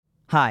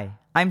Hi,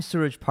 I'm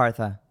Suraj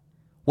Partha.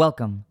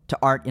 Welcome to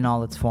Art in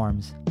All Its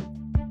Forms.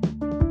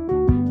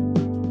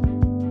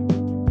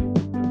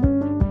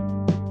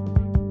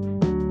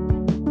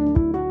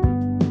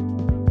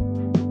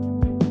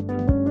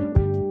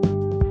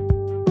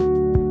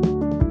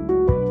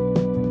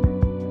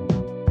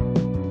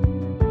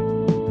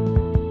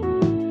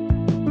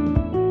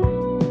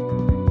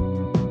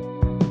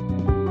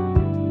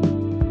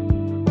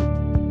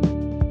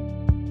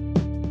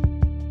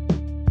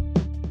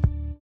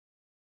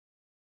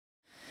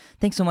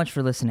 Thanks so much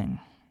for listening.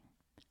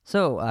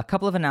 So, a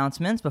couple of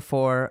announcements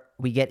before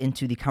we get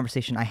into the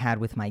conversation I had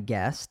with my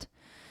guest.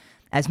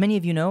 As many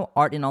of you know,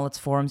 Art in All Its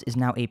Forms is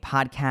now a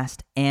podcast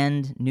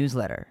and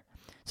newsletter.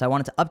 So I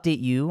wanted to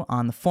update you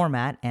on the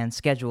format and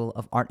schedule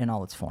of Art in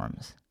All Its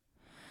Forms.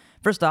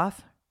 First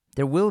off,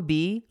 there will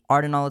be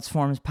Art in All Its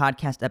Forms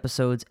podcast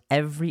episodes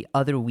every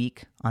other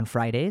week on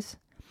Fridays.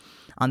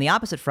 On the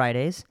opposite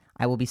Fridays,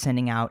 I will be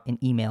sending out an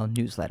email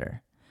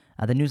newsletter.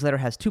 The newsletter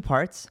has two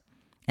parts: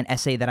 an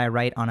essay that I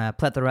write on a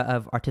plethora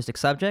of artistic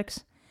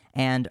subjects,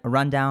 and a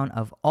rundown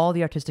of all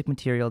the artistic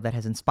material that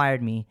has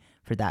inspired me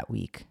for that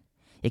week.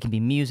 It can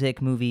be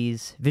music,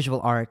 movies, visual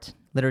art,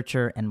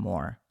 literature, and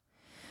more.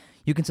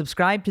 You can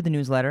subscribe to the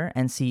newsletter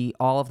and see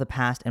all of the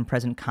past and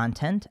present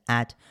content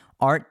at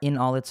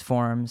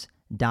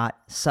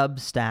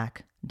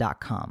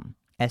artinallitsforms.substack.com,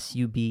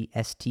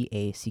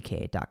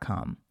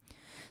 substack.com.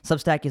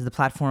 Substack is the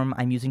platform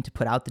I'm using to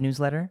put out the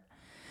newsletter.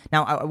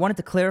 Now, I wanted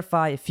to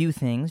clarify a few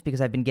things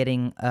because I've been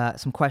getting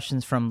some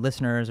questions from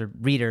listeners or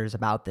readers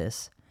about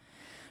this.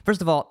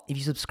 First of all, if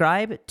you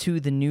subscribe to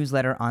the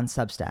newsletter on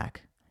Substack,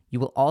 you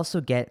will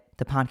also get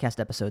the podcast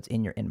episodes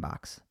in your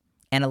inbox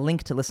and a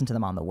link to listen to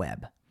them on the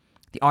web.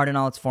 The Art in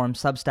All Its Forms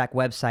Substack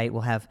website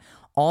will have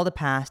all the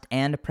past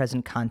and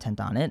present content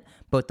on it,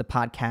 both the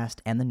podcast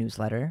and the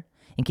newsletter,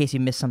 in case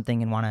you missed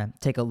something and want to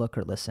take a look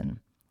or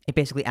listen. It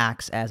basically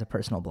acts as a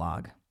personal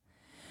blog.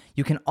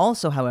 You can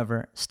also,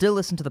 however, still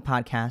listen to the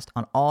podcast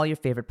on all your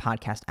favorite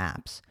podcast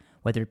apps,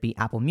 whether it be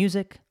Apple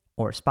Music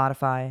or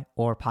Spotify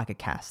or Pocket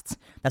Casts.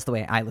 That's the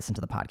way I listen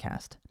to the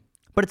podcast.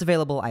 But it's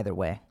available either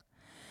way.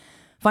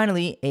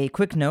 Finally, a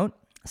quick note.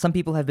 Some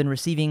people have been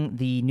receiving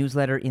the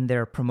newsletter in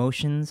their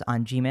promotions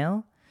on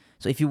Gmail.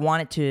 So if you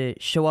want it to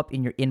show up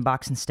in your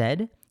inbox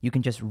instead, you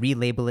can just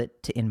relabel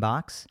it to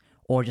inbox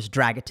or just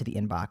drag it to the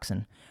inbox.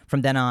 And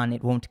from then on,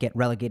 it won't get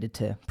relegated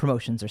to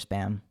promotions or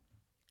spam.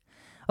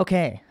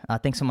 Okay,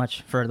 thanks so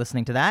much for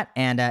listening to that,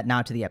 and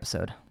now to the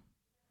episode.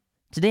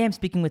 Today I'm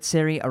speaking with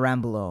Seri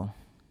Arambolo.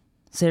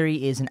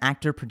 Seri is an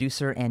actor,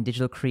 producer, and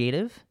digital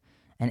creative.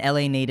 An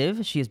LA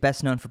native, she is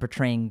best known for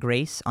portraying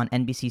Grace on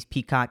NBC's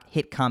Peacock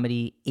hit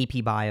comedy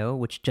AP Bio,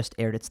 which just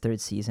aired its third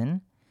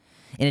season.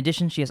 In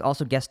addition, she has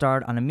also guest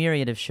starred on a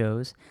myriad of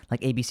shows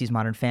like ABC's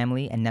Modern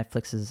Family and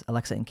Netflix's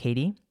Alexa and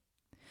Katie.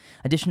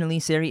 Additionally,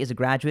 Seri is a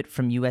graduate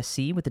from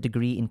USC with a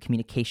degree in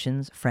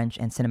Communications, French,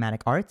 and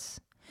Cinematic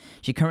Arts.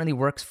 She currently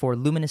works for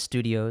Luminous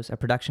Studios, a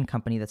production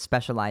company that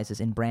specializes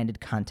in branded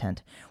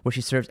content, where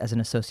she serves as an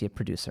associate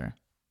producer.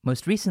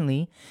 Most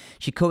recently,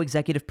 she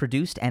co-executive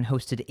produced and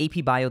hosted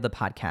AP Bio the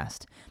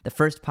podcast, the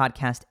first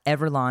podcast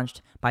ever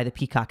launched by the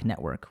Peacock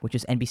Network, which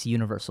is NBC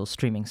Universal's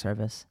streaming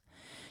service.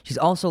 She's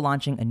also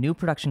launching a new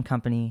production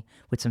company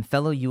with some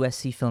fellow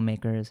USC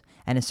filmmakers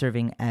and is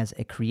serving as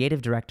a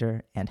creative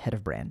director and head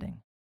of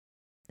branding.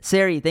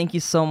 Seri, thank you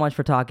so much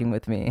for talking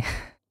with me.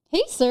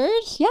 Hey,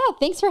 Serge. Yeah,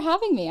 thanks for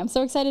having me. I'm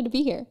so excited to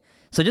be here.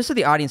 So just so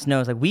the audience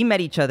knows, we met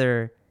each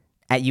other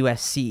at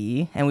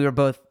USC, and we were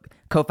both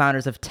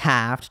co-founders of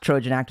Taft,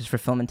 Trojan Actors for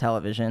Film and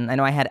Television. I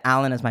know I had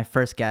Alan as my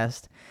first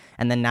guest,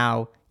 and then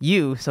now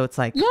you, so it's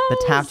like yes!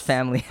 The Taft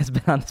family has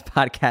been on this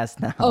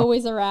podcast now.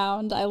 Always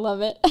around. I love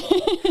it.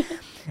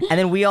 And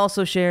then we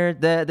also share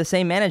the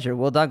same manager,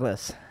 Will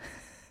Douglas.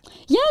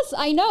 Yes,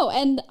 I know.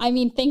 And I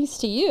mean, thanks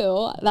to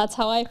you, that's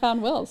how I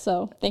found Will.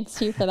 So thanks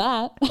to you for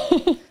that.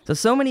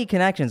 So many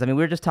connections. I mean,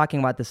 we were just talking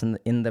about this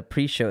in the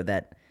pre-show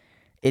that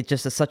it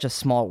just is such a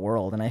small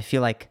world. And I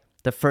feel like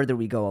the further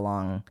we go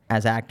along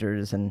as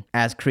actors and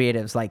as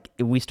creatives, like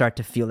we start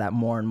to feel that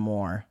more and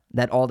more,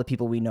 that all the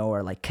people we know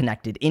are like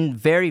connected in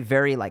very,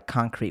 very like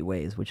concrete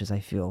ways, which is, I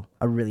feel,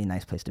 a really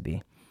nice place to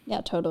be.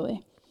 Yeah,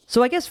 totally.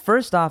 So I guess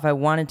first off, I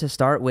wanted to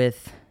start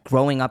with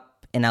growing up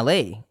in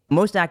LA.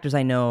 Most actors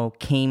I know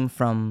came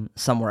from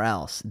somewhere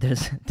else.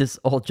 There's this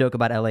old joke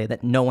about LA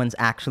that no one's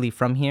actually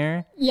from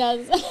here.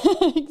 Yes,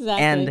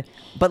 exactly.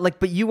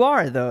 But you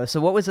are though.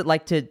 So what was it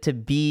like to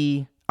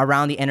be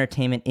around the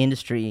entertainment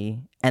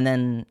industry and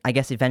then I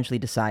guess eventually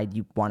decide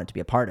you wanted to be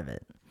a part of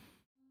it?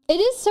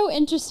 It is so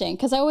interesting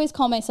because I always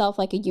call myself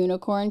like a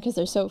unicorn because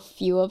there's so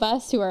few of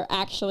us who are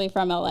actually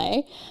from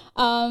LA.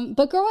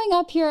 But growing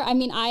up here, I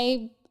mean,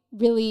 I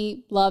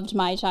really loved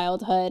my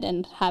childhood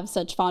and have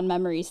such fond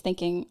memories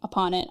thinking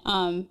upon it.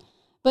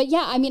 But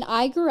yeah, I mean,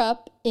 I grew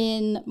up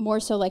in more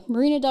so like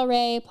Marina del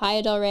Rey,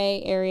 Playa del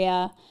Rey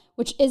area,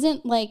 which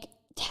isn't like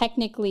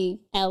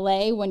technically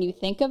LA when you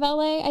think of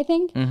LA, I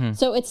think. Mm-hmm.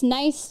 So it's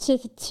nice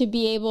to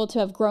be able to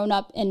have grown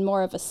up in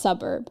more of a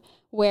suburb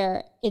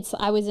where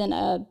I was in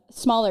a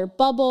smaller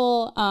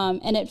bubble,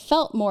 and it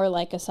felt more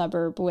like a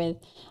suburb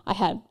I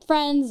had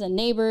friends and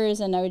neighbors,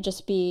 and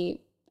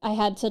I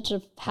had such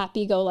a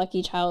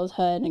happy-go-lucky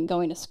childhood and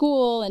going to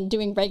school and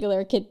doing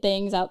regular kid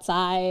things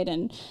outside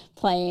and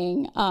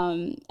playing.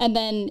 And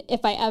then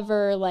if I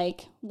ever,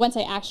 once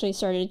I actually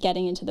started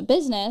getting into the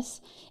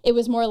business, it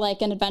was more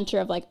like an adventure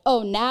of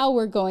oh, now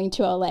we're going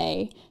to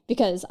LA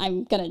because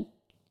I'm going to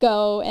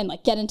go and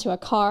get into a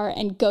car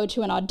and go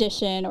to an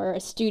audition or a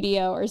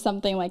studio or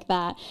something like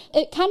that.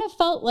 It kind of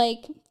felt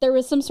like there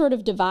was some sort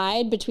of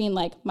divide between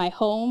my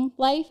home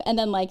life and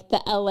then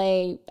the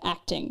LA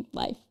acting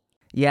life.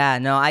 Yeah,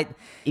 no,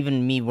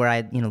 even me where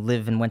I,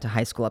 live and went to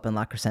high school up in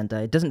La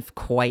Crescenta, it doesn't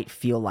quite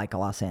feel like a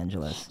Los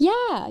Angeles. Yeah.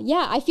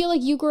 I feel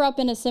like you grew up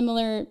in a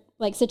similar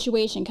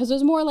situation because it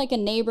was more like a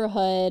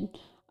neighborhood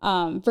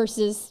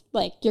versus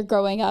you're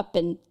growing up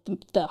in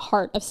the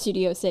heart of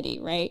Studio City,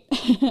 right?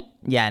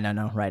 Yeah,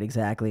 no, right,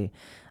 exactly.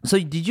 So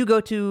did you go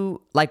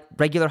to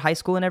regular high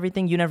school and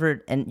everything? You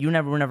were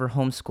never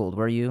homeschooled,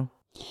 were you?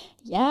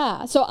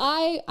 Yeah. So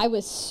I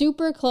was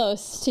super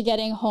close to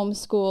getting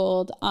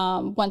homeschooled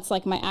once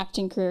my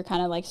acting career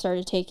kind of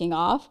started taking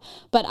off.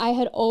 But I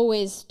had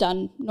always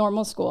done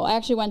normal school. I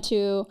actually went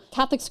to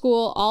Catholic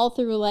school all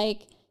through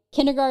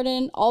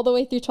kindergarten all the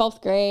way through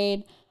 12th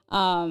grade.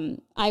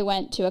 I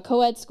went to a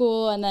co-ed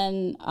school and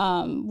then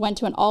went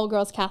to an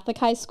all-girls Catholic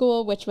high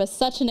school, which was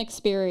such an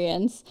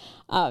experience.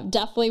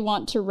 Definitely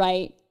want to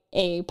write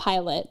a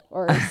pilot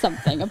or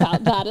something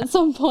about that at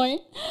some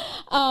point.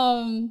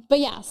 But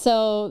yeah,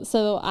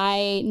 so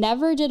I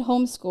never did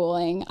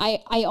homeschooling.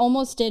 I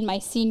almost did my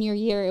senior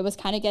year. It was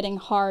kind of getting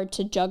hard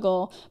to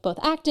juggle both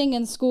acting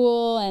and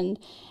school. And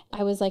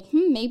I was like,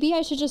 maybe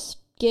I should just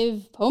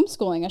give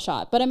homeschooling a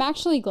shot. But I'm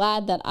actually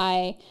glad that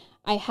I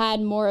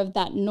had more of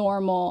that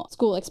normal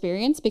school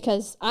experience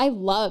because I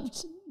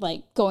loved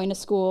going to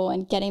school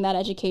and getting that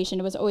education.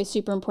 It was always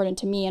super important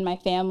to me and my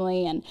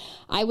family. And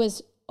I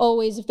was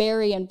always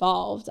very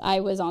involved. I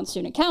was on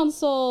student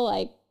council.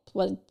 I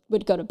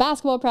would go to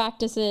basketball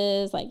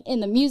practices,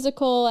 in the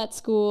musical at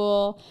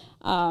school.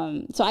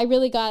 So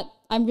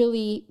I'm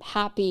really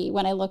happy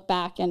when I look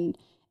back and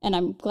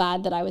I'm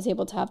glad that I was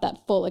able to have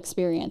that full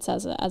experience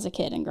as a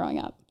kid and growing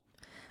up.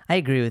 I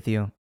agree with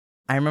you.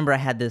 I remember I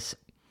had this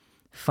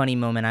funny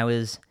moment. I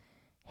was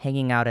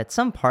hanging out at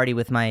some party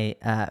with my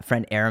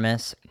friend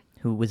Aramis,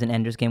 who was in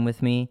Ender's Game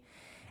with me,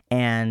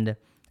 and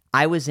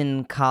I was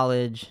in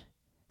college.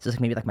 So it's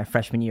maybe my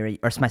freshman year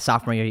or my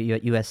sophomore year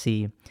at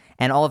USC.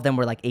 And all of them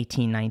were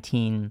 18,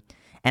 19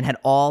 and had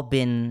all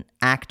been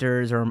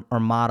actors or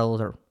models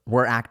or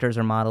were actors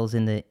or models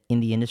in the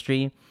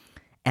industry.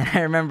 And I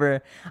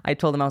remember I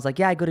told them, I was like,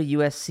 yeah, I go to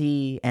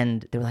USC.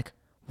 And they were like,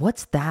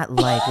 what's that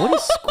like? What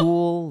is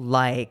school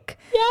like?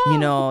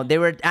 Yeah. They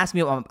were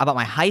asking me about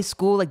my high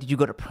school. Did you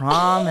go to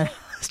prom? And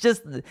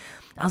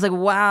I was like,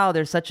 wow,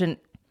 there's such an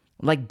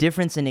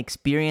difference in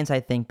experience,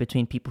 I think,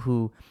 between people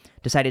who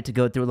decided to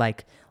go through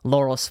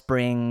Laurel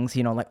Springs,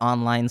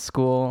 online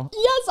school.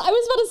 Yes, I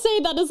was about to say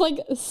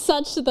that is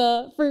such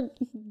for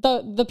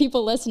the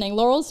people listening,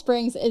 Laurel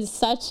Springs is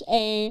such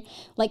a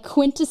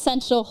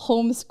quintessential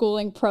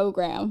homeschooling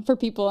program for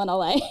people in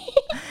LA.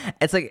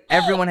 It's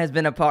everyone has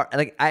been a part,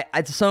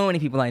 so many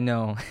people I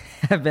know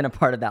have been a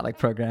part of that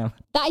program.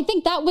 I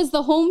think that was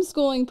the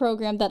homeschooling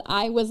program that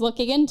I was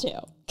looking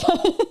into.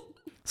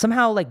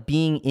 Somehow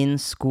being in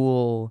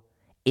school,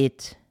 I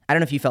don't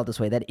know if you felt this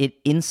way, that it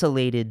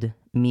insulated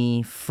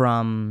me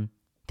from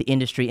the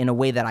industry in a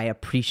way that I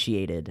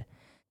appreciated.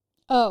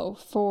 Oh,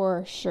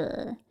 for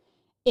sure.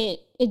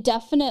 It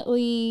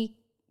definitely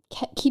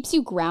keeps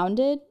you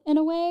grounded in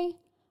a way.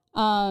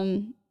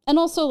 And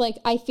also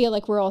I feel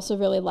we're also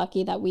really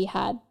lucky that we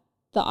had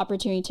the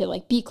opportunity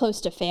to be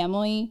close to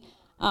family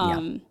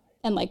and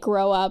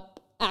grow up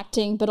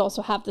acting, but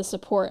also have the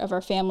support of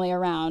our family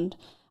around.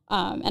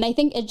 And I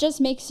think it just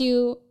makes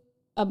you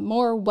a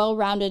more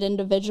well-rounded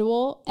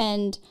individual.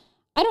 And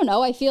I don't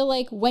know, I feel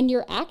when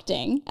you're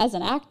acting as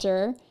an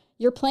actor,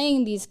 you're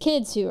playing these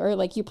kids who are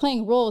you're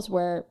playing roles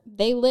where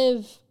they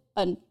live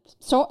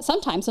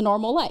sometimes a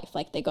normal life.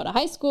 They go to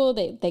high school,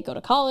 they go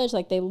to college,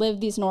 they live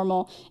these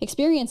normal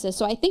experiences.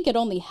 So I think it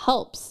only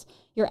helps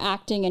your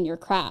acting and your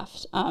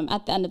craft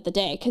at the end of the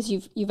day because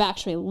you've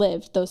actually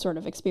lived those sort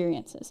of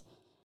experiences.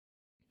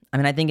 I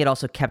mean, I think it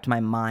also kept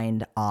my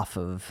mind off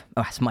of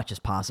as much as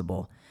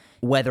possible.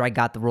 Whether I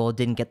got the role,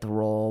 didn't get the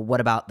role,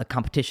 what about the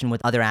competition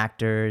with other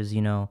actors,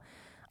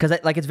 Because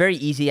it's very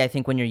easy, I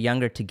think, when you're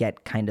younger to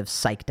get kind of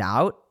psyched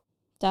out.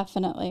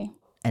 Definitely.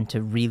 And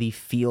to really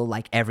feel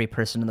like every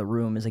person in the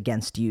room is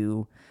against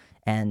you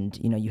and,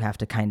 you have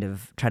to kind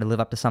of try to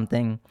live up to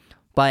something.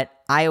 But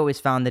I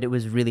always found that it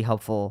was really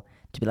helpful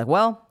to be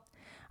well,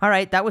 all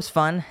right, that was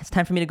fun. It's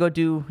time for me to go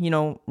do,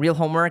 real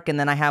homework. And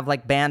then I have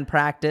band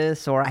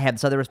practice or I have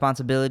this other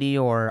responsibility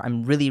or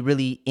I'm really,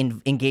 really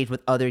engaged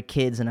with other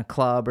kids in a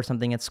club or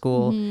something at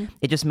school. Mm-hmm.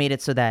 It just made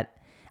it so that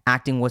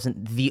acting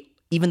wasn't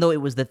even though it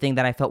was the thing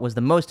that I felt was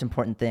the most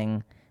important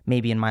thing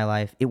maybe in my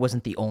life, it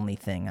wasn't the only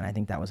thing. And I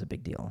think that was a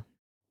big deal.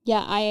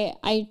 Yeah,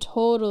 I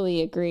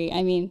totally agree.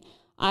 I mean,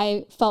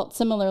 I felt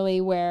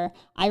similarly where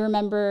I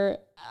remember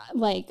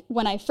like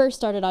when I first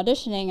started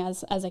auditioning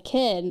as a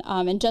kid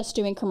and just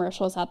doing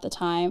commercials at the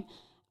time,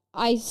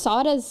 I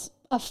saw it as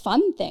a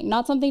fun thing,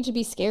 not something to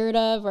be scared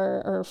of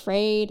or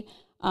afraid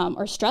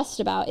or stressed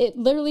about. It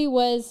literally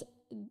was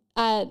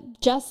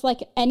just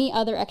like any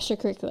other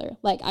extracurricular.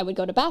 Like I would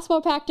go to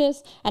basketball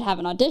practice, I'd have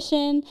an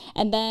audition,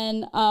 and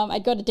then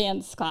I'd go to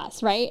dance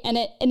class, right? And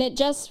it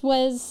just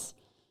was,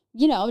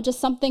 you know, just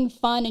something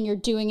fun, and you're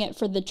doing it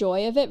for the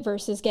joy of it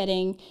versus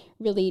getting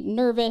really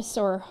nervous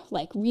or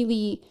like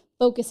really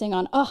focusing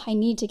on, oh, I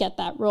need to get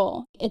that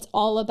role. It's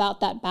all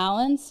about that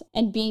balance,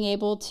 and being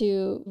able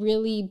to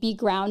really be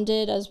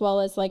grounded as well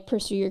as like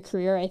pursue your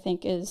career, I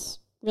think is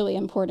really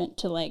important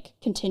to like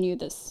continue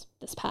this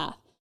path.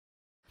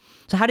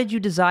 So how did you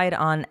decide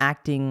on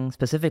acting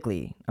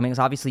specifically? I mean, 'cause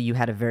obviously you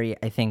had a very,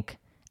 I think,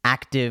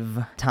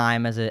 active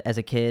time as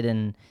a kid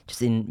and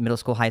just in middle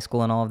school, high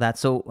school and all of that.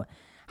 So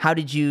how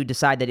did you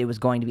decide that it was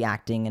going to be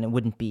acting and it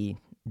wouldn't be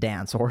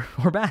dance or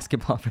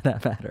basketball for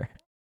that matter?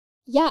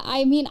 Yeah,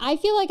 I mean, I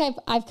feel like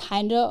I've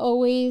kind of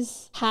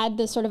always had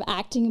this sort of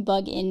acting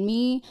bug in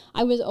me.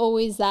 I was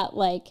always that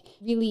like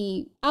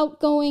really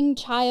outgoing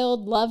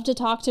child, loved to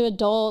talk to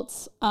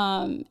adults.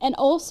 And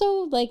also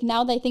like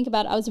now that I think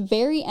about it, I was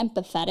very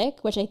empathetic,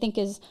 which I think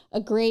is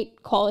a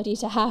great quality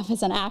to have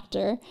as an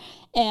actor.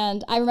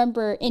 And I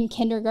remember in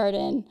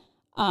kindergarten,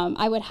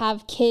 I would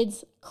have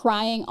kids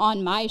crying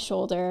on my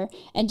shoulder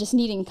and just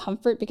needing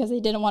comfort because they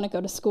didn't want to go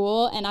to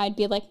school. And I'd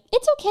be like,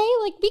 it's okay.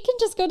 Like we can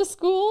just go to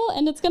school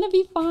and it's going to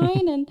be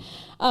fine.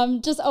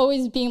 And just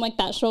always being like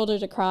that shoulder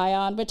to cry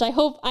on, which I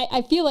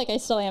feel like I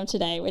still am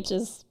today, which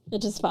is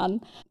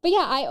fun. But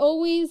yeah, I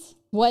always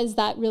was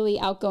that really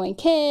outgoing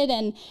kid,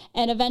 and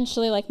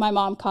eventually like my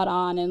mom caught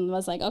on and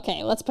was like,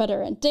 okay, let's put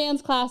her in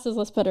dance classes,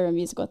 let's put her in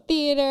musical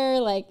theater,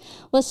 like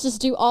let's just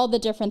do all the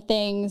different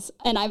things.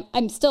 And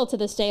I'm still to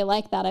this day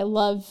like that. I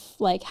love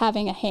like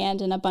having a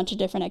hand in a bunch of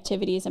different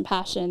activities and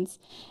passions.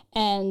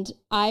 And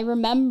I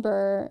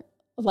remember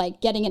like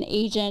getting an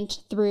agent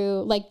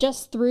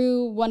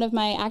through one of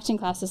my acting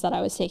classes that I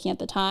was taking at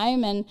the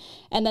time, and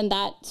then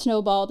that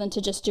snowballed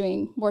into just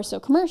doing more so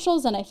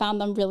commercials, and I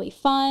found them really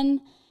fun.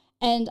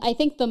 And I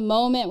think the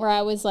moment where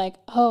I was like,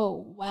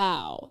 oh,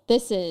 wow,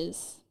 this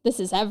is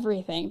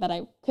everything that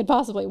I could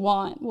possibly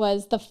want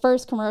was the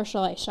first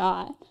commercial I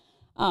shot.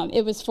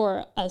 It was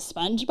for a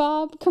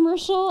SpongeBob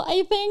commercial,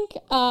 I think.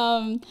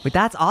 But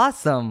that's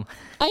awesome.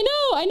 I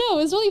know.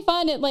 It was really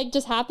fun. It like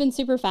just happened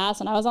super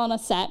fast. And I was on a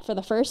set for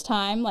the first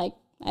time, like,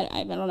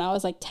 I don't know, I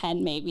was like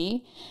 10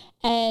 maybe.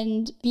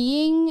 And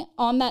being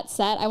on that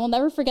set, I will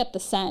never forget the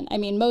scent. I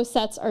mean, most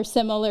sets are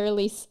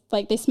similarly,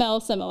 like they smell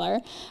similar,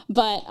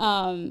 but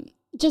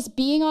just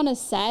being on a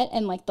set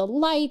and like the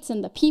lights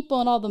and the people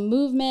and all the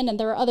movement, and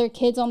there were other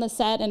kids on the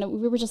set, and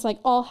we were just like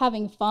all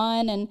having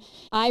fun. And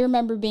I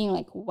remember being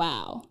like,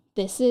 wow,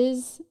 this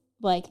is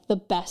like the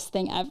best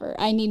thing ever.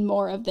 I need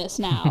more of this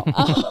now.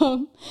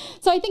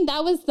 So I think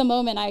that was the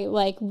moment I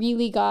like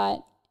really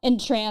got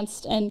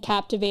entranced and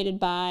captivated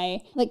by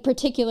like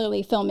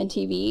particularly film and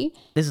TV.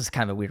 This is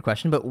kind of a weird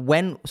question, but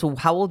so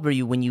how old were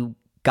you when you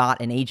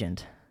got an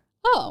agent?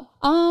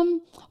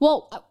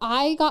 Well,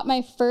 I got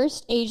my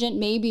first agent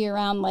maybe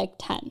around like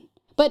 10.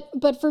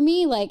 But for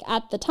me, like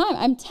at the time,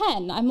 I'm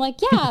 10. I'm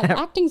like, yeah,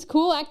 acting's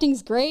cool,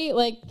 acting's great.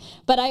 Like,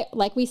 but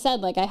like we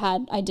said, like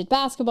I did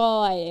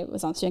basketball, I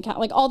was on student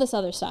council, like all this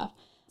other stuff.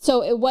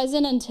 So it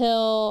wasn't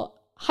until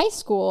high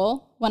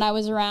school when I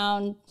was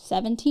around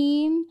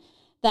 17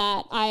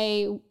 that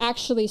I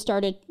actually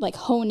started like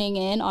honing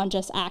in on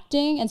just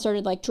acting and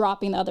started like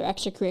dropping the other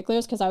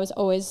extracurriculars because I was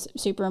always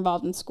super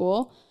involved in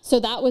school. So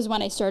that was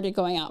when I started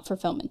going out for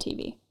film and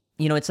TV.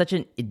 You know, it's such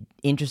an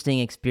interesting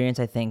experience,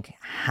 I think,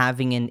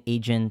 having an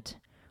agent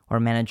or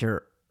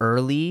manager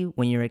early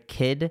when you're a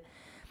kid.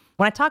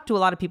 When I talk to a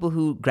lot of people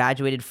who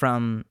graduated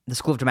from the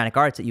School of Dramatic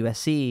Arts at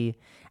USC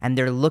and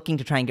they're looking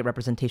to try and get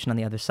representation on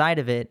the other side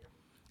of it,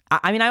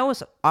 I mean, I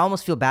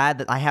almost feel bad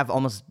that I have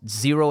almost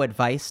zero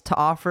advice to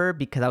offer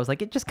because I was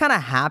like, it just kind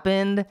of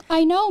happened.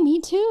 I know, me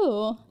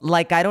too.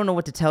 Like, I don't know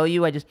what to tell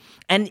you.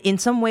 And in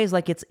some ways,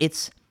 like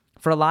it's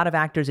for a lot of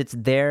actors, it's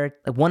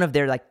one of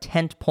their like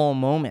tentpole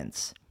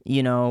moments,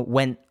 you know,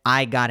 when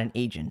I got an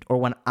agent or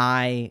when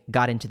I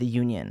got into the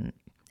union.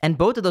 And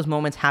both of those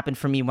moments happened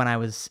for me when I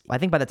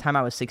think by the time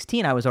I was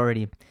 16, I was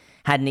already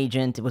had an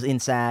agent. It was in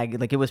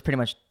SAG. Like it was pretty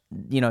much,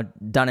 you know,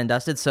 done and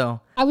dusted. So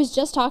I was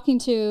just talking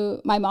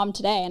to my mom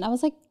today and I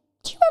was like,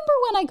 do you remember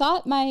when I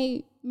got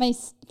my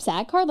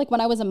SAG card? Like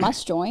when I was a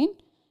must join?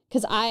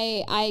 Because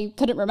I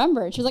couldn't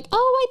remember. And she was like,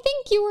 oh, I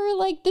think you were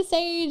like this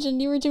age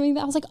and you were doing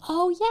that. I was like,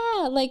 oh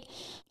yeah. Like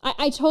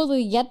I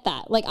totally get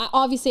that. Like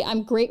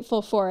I'm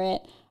grateful for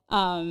it.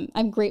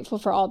 I'm grateful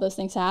for all those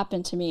things that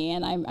happened to me.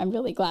 And I'm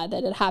really glad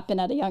that it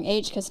happened at a young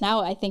age because now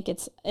I think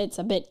it's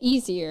a bit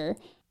easier.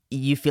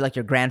 You feel like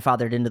you're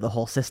grandfathered into the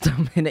whole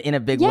system in a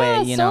big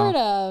way, you know? Yeah, sort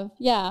of.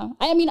 Yeah.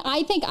 I mean,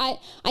 I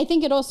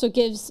think it also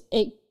gives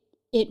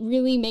it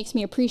really makes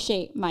me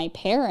appreciate my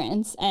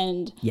parents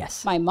and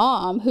yes, my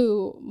mom,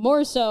 who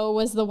more so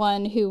was the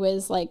one who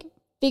was like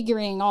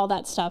figuring all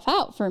that stuff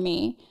out for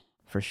me.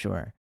 For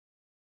sure.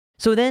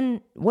 So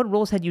then what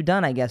roles had you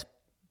done, I guess,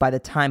 by the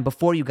time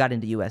before you got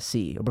into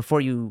USC or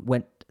before you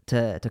went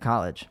to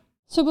college?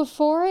 So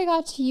before I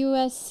got to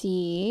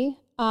USC,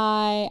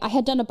 I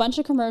had done a bunch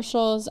of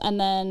commercials and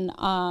then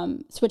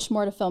switched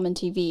more to film and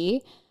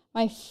TV.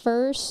 My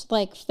first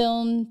like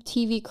film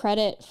TV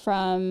credit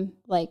from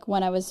like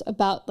when I was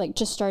about like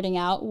just starting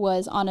out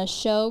was on a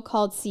show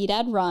called See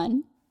Dad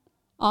Run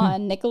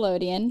on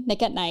Nickelodeon,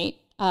 Nick at Night,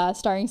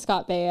 starring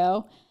Scott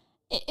Baio.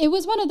 It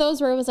was one of those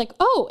where it was like,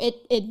 oh,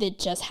 it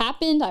just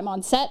happened. I'm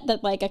on set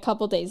that like a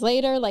couple days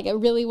later, like it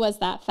really was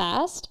that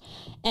fast.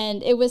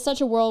 And it was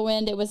such a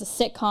whirlwind. It was a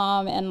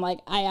sitcom and like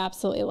I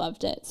absolutely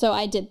loved it. So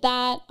I did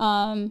that.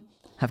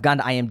 I've gone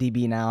to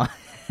IMDb now.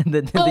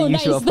 the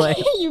nice. usual play.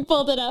 You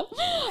pulled it up.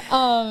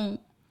 So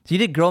you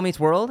did Girl Meets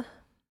World?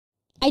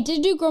 I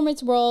did do Girl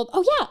Meets World.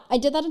 Oh yeah, I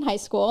did that in high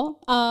school.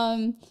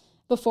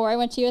 Before I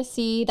went to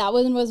USC, that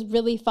one was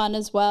really fun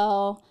as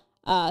well.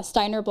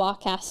 Steiner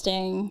block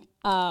casting.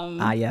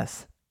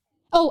 Yes.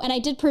 Oh, and I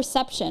did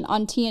Perception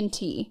on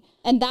TNT.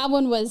 And that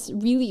one was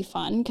really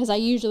fun because I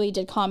usually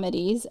did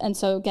comedies. And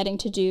so getting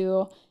to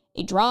do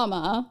a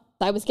drama,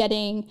 I was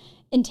getting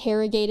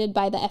interrogated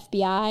by the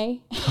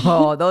FBI.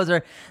 Oh, those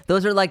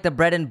are like the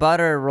bread and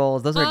butter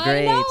roles. Those are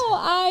great.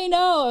 I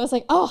know. I was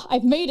like, oh,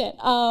 I've made it.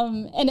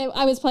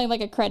 I was playing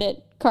like a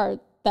credit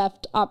card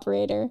theft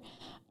operator.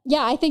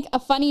 Yeah, I think a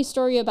funny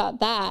story about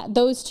that,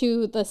 those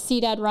two, the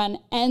See Dad Run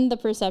and the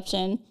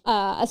Perception,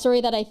 a story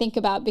that I think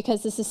about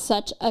because this is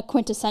such a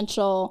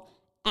quintessential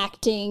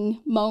acting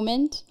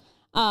moment.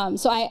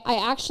 So I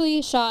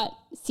actually shot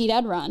See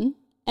Dad Run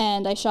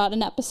and I shot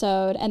an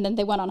episode and then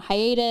they went on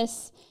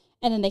hiatus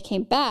and then they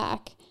came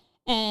back.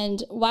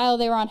 And while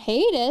they were on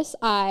hiatus,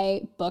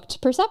 I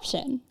booked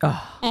Perception.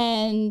 Oh.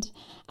 And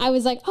I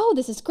was like, oh,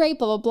 this is great,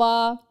 blah,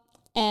 blah, blah.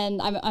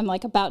 And I'm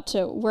like about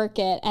to work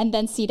it. And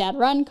then See Dad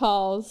Run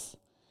calls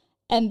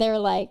and they're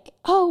like,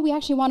 oh, we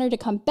actually want her to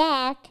come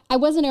back. I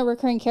wasn't a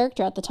recurring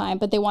character at the time,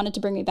 but they wanted to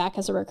bring me back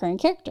as a recurring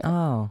character.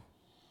 Oh.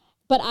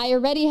 But I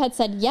already had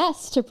said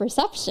yes to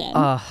Perception.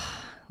 Oh,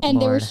 and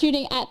Lord. They were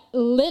shooting at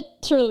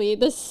literally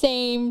the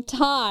same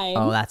time.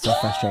 Oh, that's so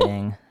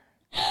frustrating.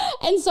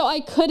 And so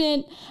I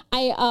couldn't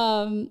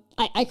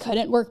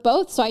work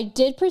both. So I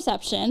did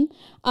Perception.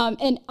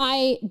 And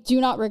I do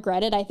not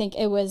regret it. I think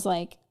it was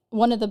like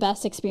one of the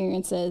best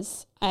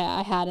experiences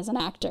I had as an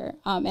actor.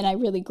 And I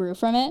really grew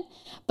from it.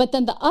 But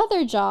then the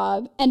other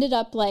job ended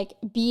up like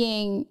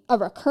being a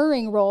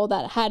recurring role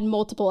that had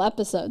multiple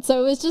episodes.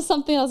 So it was just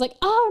something I was like,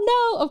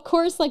 oh no, of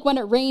course, like when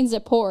it rains,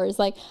 it pours.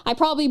 Like I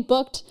probably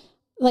booked,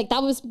 like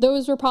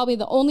those were probably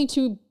the only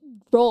two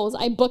roles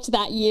I booked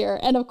that year.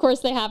 And of course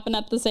they happen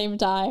at the same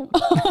time.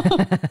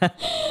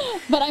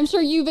 But I'm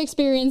sure you've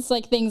experienced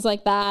like things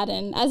like that.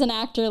 And as an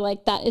actor,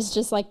 like that is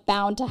just like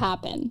bound to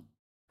happen.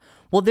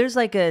 Well, there's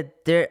like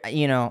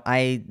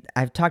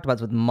I've talked about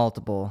this with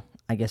multiple,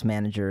 I guess,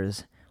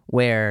 managers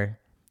where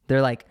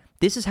they're like,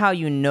 this is how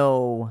you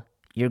know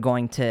you're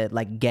going to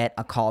like get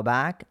a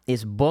callback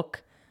is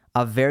book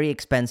a very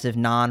expensive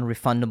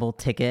non-refundable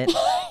ticket.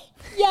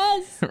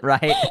 Yes.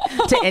 Right?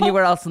 To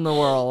anywhere else in the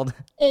world.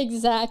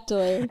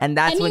 Exactly. And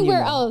that's anywhere when you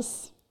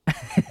else.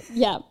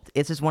 Yeah.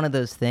 It's just one of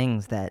those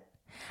things that,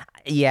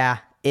 yeah,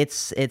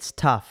 it's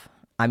tough.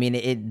 I mean,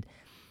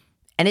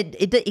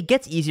 it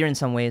gets easier in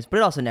some ways, but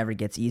it also never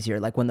gets easier.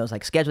 Like when those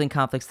like scheduling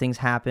conflicts things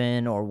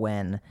happen, or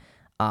when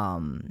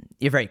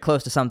you're very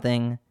close to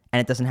something and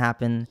it doesn't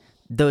happen.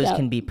 Those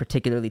can be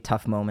particularly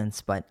tough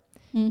moments. But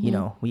you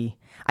know,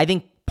 I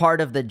think part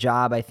of the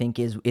job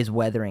is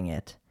weathering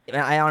it.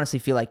 I honestly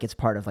feel like it's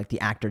part of like the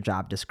actor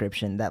job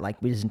description that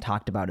like we isn't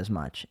talked about as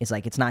much. It's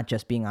like it's not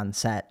just being on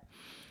set.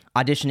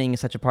 Auditioning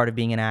is such a part of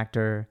being an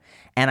actor,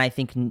 and I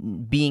think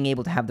being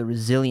able to have the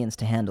resilience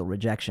to handle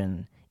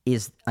rejection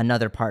is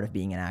another part of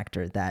being an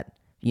actor that,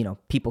 you know,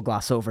 people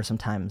gloss over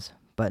sometimes.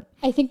 But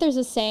I think there's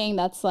a saying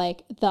that's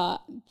like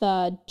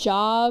the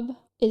job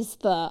is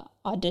the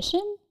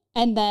audition,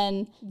 and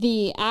then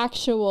the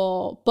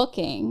actual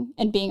booking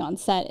and being on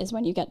set is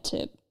when you get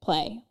to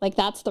play. Like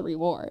that's the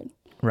reward.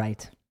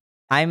 Right.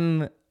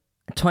 I'm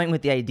toying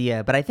with the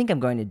idea, but I think I'm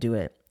going to do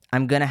it.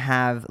 I'm going to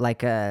have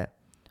like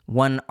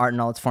one Art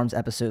in All Its Forms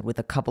episode with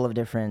a couple of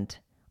different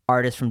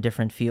artists from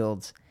different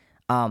fields.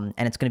 And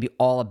it's going to be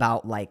all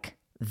about like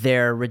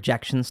their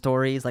rejection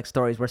stories, like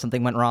stories where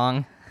something went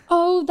wrong.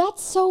 Oh,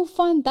 that's so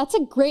fun. That's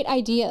a great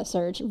idea,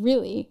 Serge.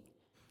 Really.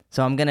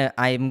 So I'm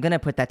gonna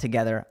put that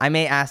together. I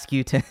may ask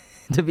you to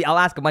be. I'll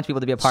ask a bunch of people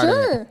to be a part of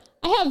it. Sure.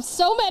 I have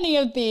so many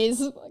of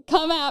these.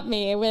 Come at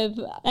me with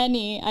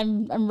any.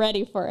 I'm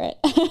ready for it.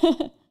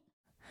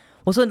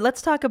 Well, so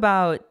let's talk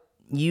about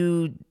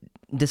you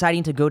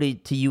deciding to go to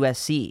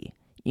USC,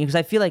 because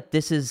I feel like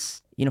this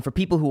is, you know, for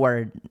people who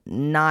are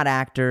not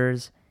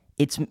actors,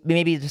 it's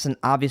maybe just an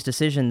obvious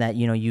decision that,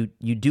 you know, you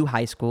do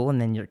high school and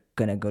then you're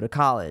gonna go to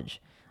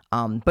college.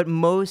 But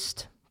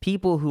most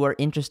people who are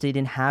interested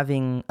in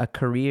having a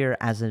career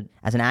as an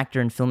actor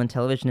in film and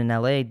television in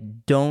LA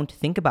don't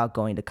think about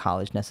going to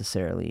college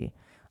necessarily.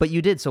 But you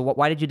did. So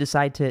why did you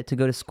decide to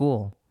go to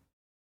school?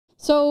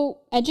 So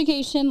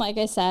education, like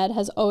I said,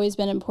 has always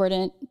been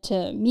important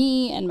to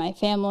me and my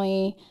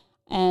family.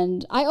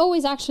 And I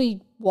always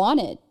actually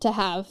wanted to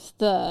have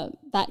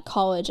that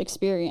college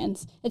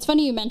experience. It's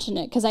funny you mentioned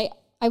it because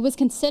I was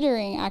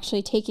considering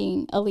actually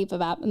taking a leave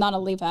of not a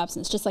leave of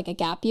absence, just like a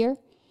gap year,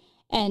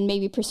 and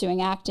maybe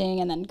pursuing acting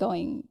and then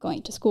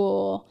going to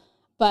school.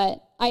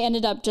 But I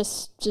ended up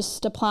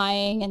just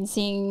applying and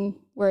seeing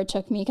where it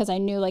took me because I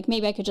knew like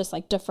maybe I could just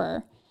like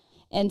defer.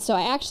 And so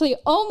I actually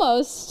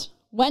almost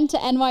went to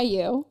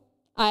NYU.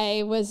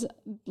 I was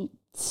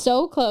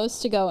so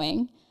close to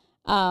going.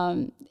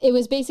 It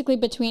was basically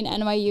between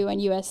NYU and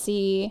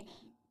USC,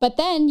 but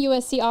then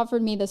USC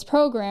offered me this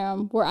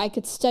program where I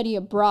could study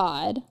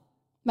abroad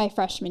my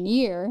freshman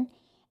year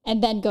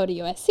and then go to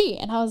USC.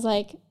 And I was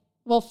like,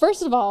 well,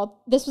 first of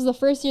all, this was the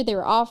first year they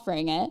were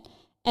offering it.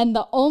 And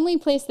the only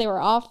place they were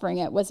offering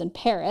it was in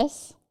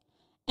Paris.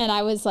 And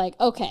I was like,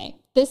 okay,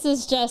 this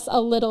is just a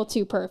little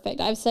too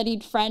perfect. I've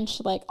studied French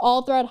like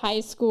all throughout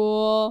high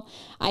school.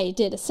 I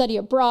did a study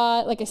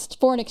abroad, like a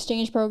foreign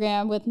exchange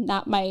program with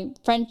not my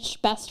French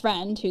best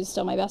friend, who's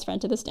still my best friend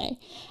to this day.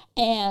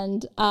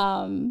 And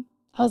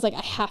I was like,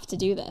 I have to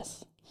do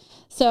this.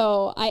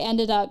 So I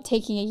ended up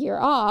taking a year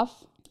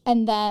off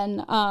and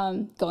then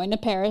going to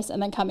Paris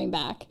and then coming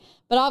back.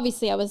 But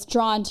obviously I was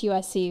drawn to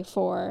USC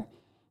for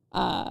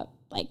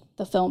like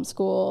the film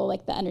school,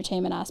 like the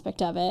entertainment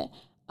aspect of it.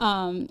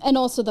 And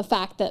also the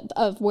fact that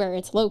of where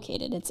it's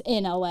located, it's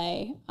in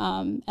LA,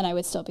 and I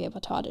would still be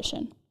able to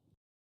audition.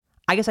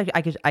 I guess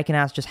I can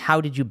ask just how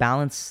did you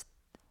balance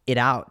it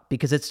out?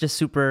 Because it's just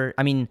super,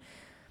 I mean,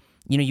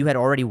 you know, you had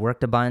already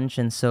worked a bunch.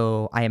 And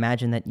so I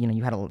imagine that, you know,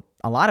 you had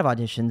a lot of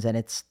auditions and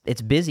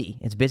it's busy.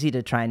 It's busy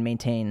to try and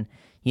maintain,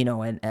 you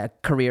know, a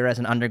career as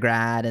an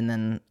undergrad and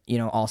then, you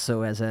know,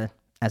 also as an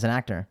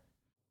actor.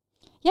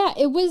 Yeah,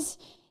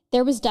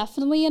 there was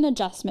definitely an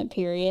adjustment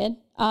period.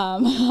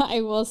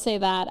 I will say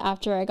that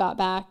after I got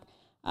back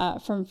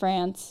from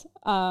France.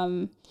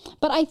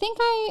 But I think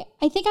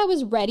I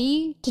was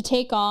ready to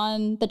take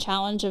on the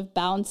challenge of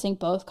balancing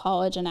both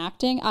college and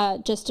acting.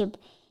 Just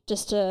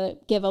to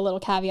give a little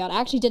caveat, I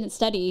actually didn't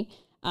study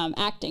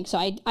acting. So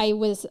I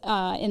was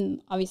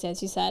in, obviously,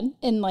 as you said,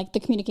 in like the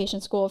communication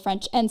school of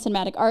French and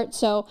cinematic art.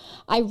 So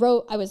I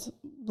was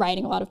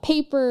writing a lot of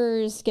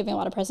papers, giving a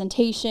lot of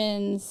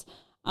presentations,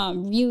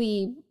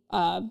 really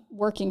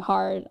working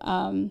hard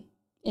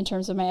in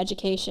terms of my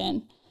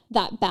education.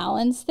 That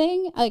balance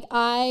thing, like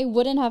I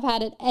wouldn't have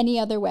had it any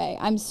other way.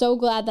 I'm so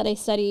glad that I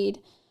studied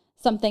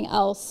something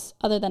else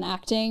other than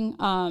acting.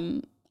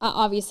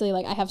 Obviously,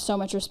 like I have so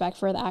much respect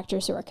for the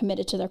actors who are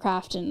committed to their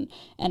craft and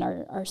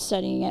are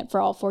studying it for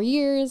all 4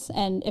 years.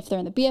 And if they're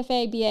in the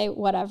BFA, BA,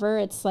 whatever,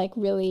 it's like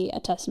really a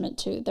testament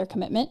to their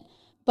commitment.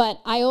 But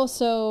I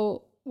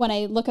also, when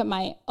I look at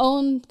my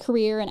own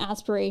career and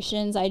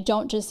aspirations, I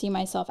don't just see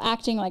myself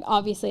acting. Like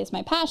obviously it's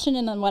my passion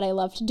and then what I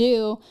love to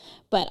do,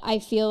 but I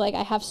feel like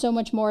I have so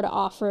much more to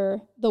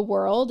offer the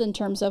world in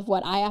terms of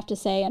what I have to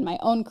say and my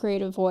own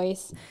creative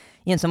voice.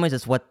 Yeah, in some ways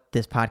it's what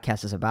this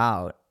podcast is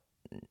about.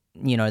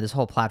 You know, this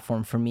whole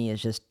platform for me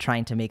is just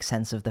trying to make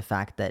sense of the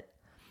fact that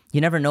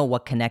you never know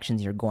what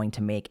connections you're going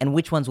to make and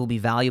which ones will be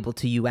valuable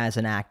to you as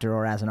an actor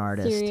or as an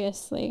artist.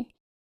 Seriously.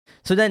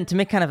 So then to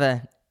make kind of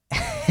an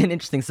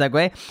interesting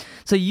segue.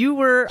 So you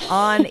were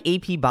on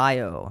AP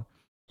Bio.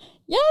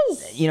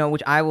 Yes. You know,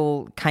 which I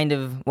will kind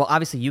of, well,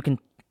 obviously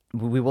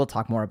we will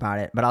talk more about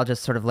it, but I'll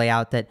just sort of lay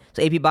out that.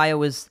 So AP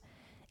Bio it's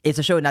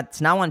a show that's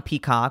now on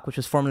Peacock, which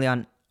was formerly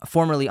on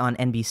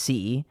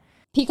NBC.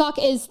 Peacock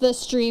is the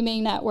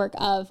streaming network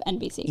of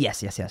NBC.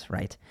 Yes,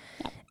 right.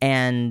 Yep.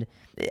 And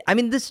I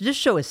mean, this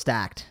show is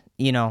stacked,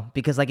 you know,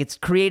 because like it's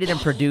created and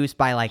produced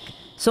by like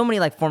so many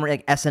like former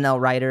like SNL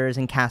writers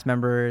and cast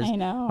members. I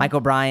know. Mike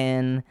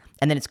O'Brien.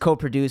 And then it's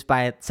co-produced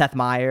by Seth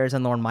Meyers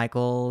and Lorne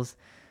Michaels.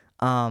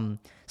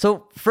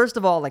 So first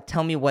of all, like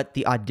tell me what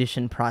the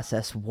audition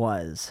process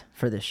was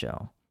for this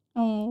show.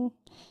 Oh,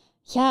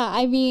 yeah.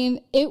 I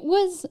mean, it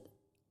was,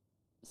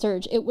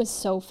 Serge, it was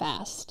so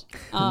fast.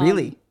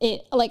 Really?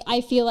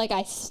 I feel like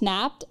I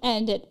snapped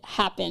and it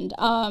happened.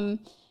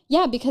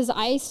 Yeah, because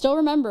I still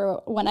remember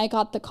when I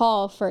got the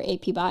call for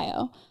AP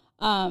Bio.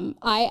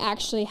 I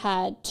actually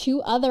had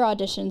 2 other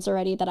auditions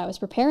already that I was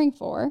preparing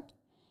for.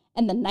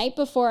 And the night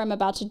before I'm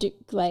about to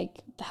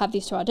have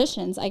these 2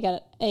 auditions, I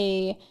got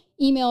a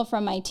email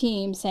from my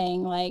team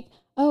saying like,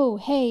 oh,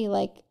 hey,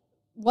 like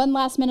one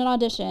last minute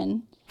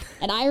audition.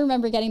 And I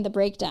remember getting the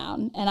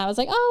breakdown and I was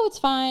like, oh, it's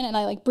fine. And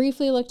I like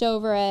briefly looked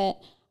over it,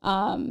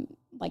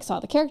 like saw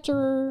the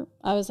character.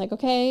 I was like,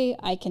 okay,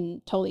 I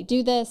can totally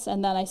do this.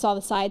 And then I saw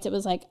the sides. It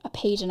was like a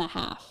page and a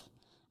half.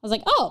 I was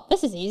like, oh,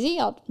 this is easy.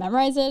 I'll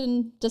memorize it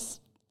and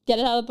just get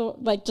it out of the,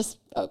 like, just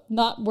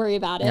not worry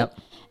about it. Yep.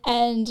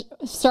 And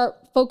start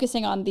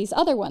focusing on these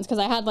other ones. Cause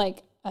I had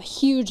like a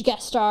huge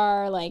guest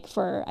star, like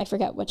for, I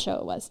forget what show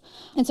it was.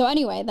 And so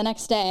anyway, the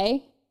next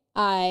day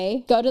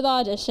I go to the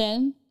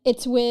audition.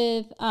 It's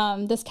with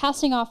this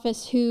casting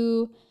office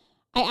who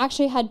I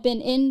actually had been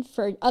in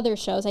for other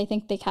shows. I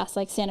think they cast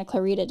like Santa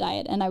Clarita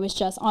Diet, and I was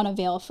just on a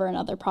veil for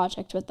another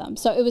project with them.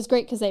 So it was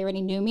great because they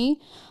already knew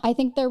me. I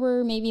think there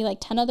were maybe like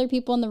 10 other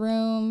people in the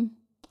room.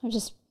 I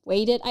just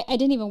waited. I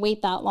didn't even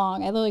wait that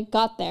long. I literally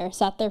got there,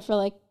 sat there for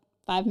like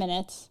 5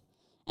 minutes,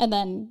 and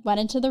then went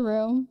into the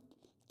room,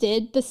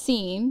 did the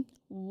scene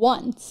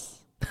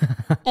once,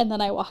 and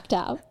then I walked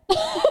out.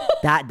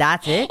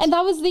 That's it? And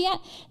that was the end.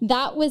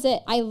 That was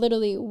it. I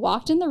literally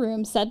walked in the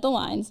room, said the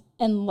lines,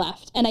 and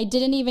left. And I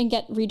didn't even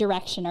get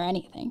redirection or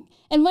anything.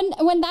 And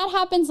when that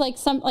happens, like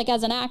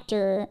as an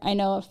actor, I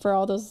know for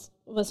all those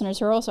listeners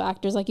who are also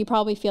actors, like you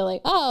probably feel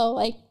like, oh,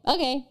 like,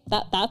 okay,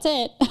 that's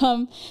it.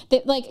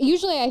 Like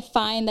usually I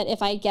find that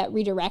if I get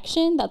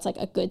redirection, that's like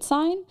a good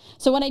sign.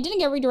 So when I didn't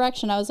get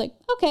redirection, I was like,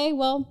 okay,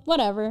 well,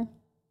 whatever.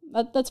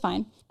 That's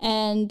fine.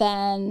 And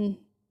then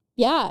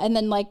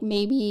like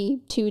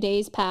maybe 2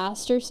 days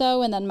passed or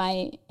so, and then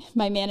my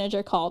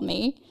manager called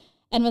me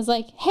and was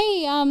like,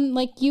 hey,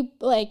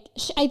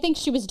 I think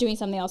she was doing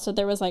something else, so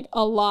there was like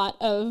a lot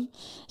of,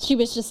 she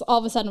was just all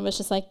of a sudden was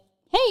just like,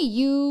 hey,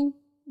 you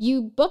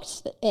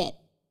booked it.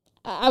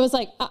 I was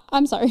like,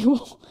 I'm sorry,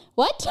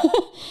 what?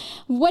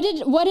 what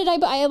did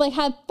I like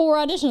had 4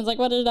 auditions, like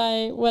what did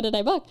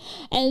I book?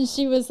 And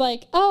she was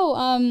like,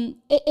 oh,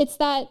 it's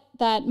that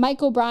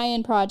Mike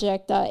O'Brien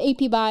project,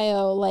 AP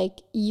Bio,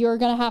 like you're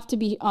gonna have to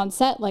be on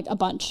set like a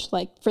bunch,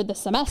 like for the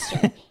semester,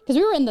 because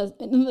we were in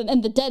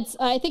the dead.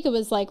 I think it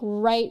was like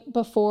right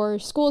before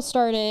school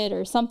started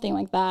or something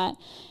like that.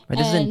 But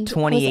this is in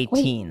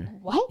 2018. Like,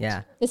 what?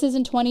 Yeah. This is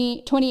in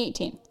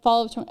 2018,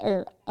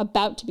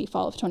 about to be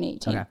fall of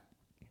 2018. Okay.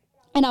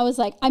 And I was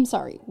like, I'm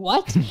sorry,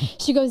 what?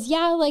 She goes,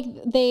 yeah, like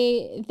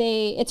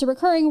it's a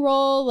recurring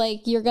role.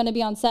 Like you're going to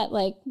be on set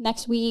like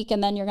next week,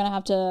 and then you're going to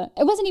have to,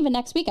 it wasn't even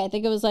next week. I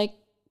think it was like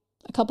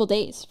a couple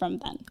days from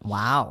then.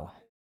 Wow.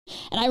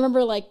 And I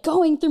remember like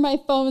going through my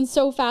phone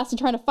so fast and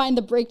trying to find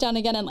the breakdown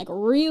again and like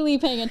really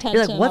paying attention.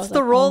 You're like, what's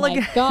the role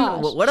again?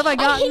 Gosh. What have I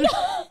gotten? Yeah.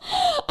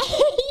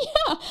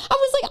 I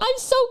was like, I'm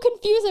so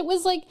confused. It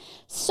was like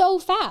so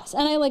fast.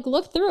 And I like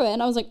looked through it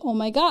and I was like, oh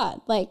my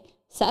God, like,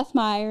 Seth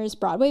Meyers,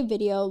 Broadway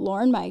Video,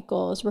 Lorne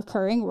Michaels,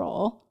 recurring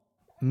role.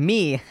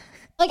 Me.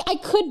 Like, I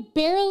could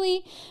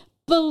barely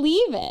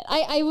believe it.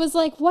 I was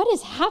like, what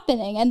is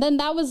happening? And then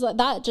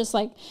that just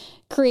like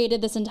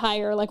created this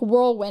entire like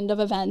whirlwind of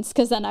events.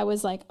 Cause then I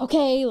was like,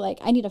 okay, like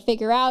I need to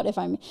figure out if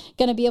I'm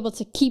going to be able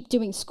to keep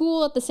doing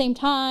school at the same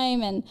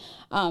time. And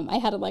I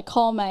had to like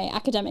call my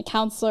academic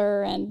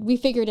counselor and we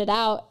figured it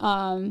out.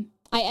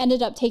 I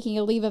ended up taking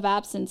a leave of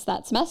absence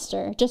that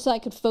semester just so I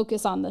could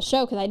focus on the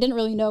show because I didn't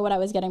really know what I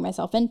was getting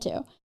myself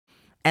into.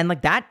 And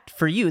like that,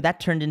 for you,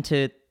 that turned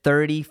into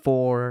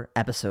 34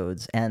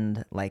 episodes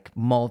and like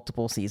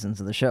multiple seasons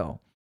of the show.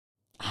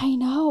 I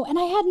know. And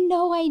I had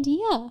no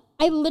idea.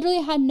 I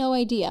literally had no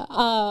idea.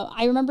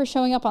 I remember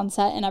showing up on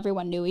set and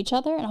everyone knew each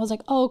other. And I was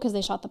like, oh, because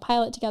they shot the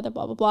pilot together,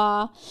 blah, blah,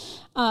 blah.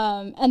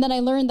 And then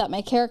I learned that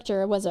my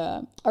character was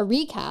a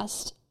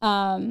recast.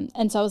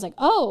 And so I was like,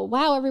 oh,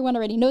 wow, everyone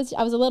already knows.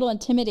 I was a little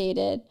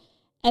intimidated.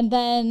 And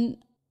then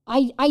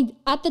I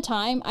at the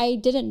time, I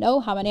didn't know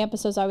how many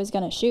episodes I was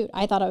going to shoot.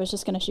 I thought I was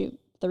just going to shoot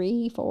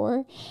 3,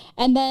 4.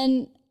 And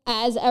then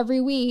as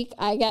every week,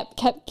 I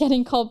kept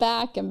getting called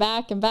back and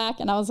back and back.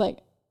 And I was like,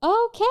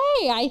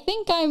 okay, I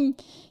think I'm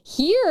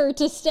here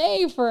to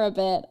stay for a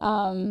bit.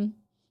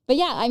 But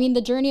yeah, I mean,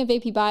 the journey of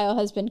AP Bio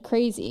has been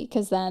crazy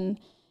because then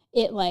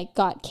it like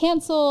got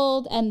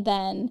canceled and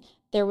then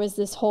there was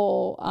this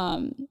whole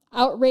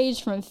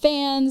outrage from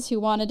fans who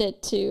wanted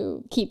it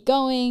to keep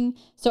going.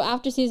 So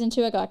after season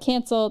 2, it got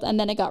canceled and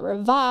then it got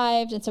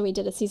revived. And so we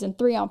did a season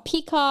 3 on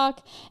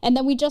Peacock. And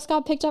then we just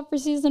got picked up for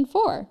season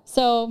 4.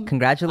 So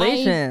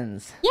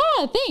congratulations.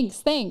 Yeah,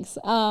 thanks.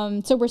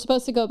 So we're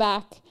supposed to go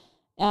back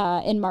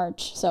in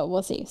March. So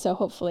we'll see. So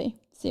hopefully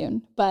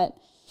soon. But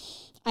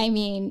I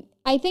mean,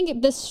 I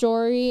think this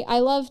story, I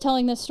love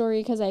telling this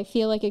story because I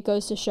feel like it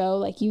goes to show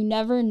like you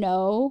never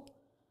know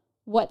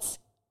what's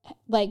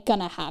like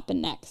gonna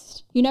happen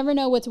next. You never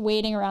know what's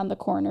waiting around the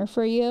corner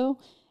for you.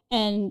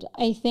 And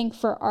I think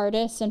for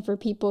artists and for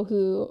people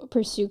who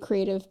pursue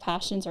creative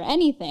passions or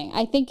anything,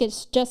 I think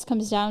it just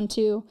comes down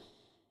to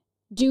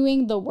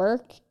doing the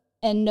work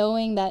and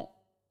knowing that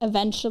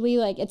eventually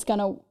like it's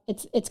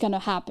gonna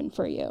happen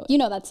for you. You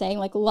know that saying,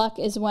 like luck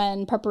is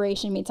when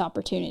preparation meets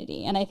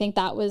opportunity. And I think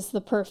that was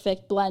the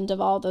perfect blend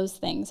of all those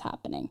things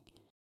happening.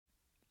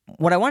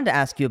 What I wanted to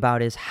ask you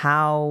about is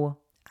how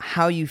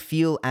you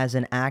feel as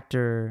an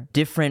actor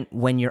different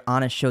when you're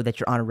on a show that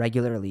you're on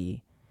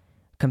regularly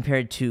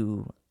compared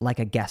to like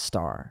a guest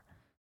star.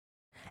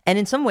 And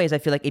in some ways, I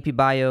feel like AP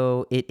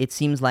Bio, it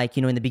seems like,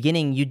 you know, in the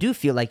beginning, you do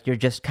feel like you're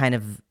just kind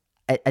of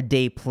a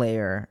day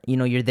player. You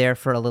know, you're there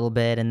for a little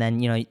bit and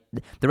then, you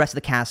know, the rest of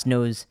the cast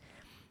knows,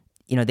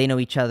 you know, they know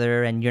each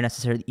other and you're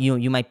necessarily,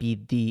 you might be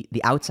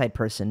the outside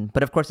person.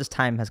 But of course, as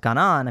time has gone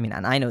on, I mean,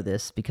 and I know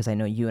this because I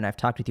know you and I've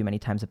talked with you many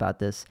times about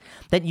this,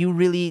 that you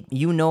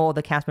know all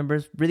the cast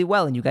members really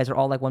well and you guys are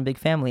all like one big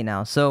family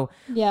now. So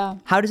yeah,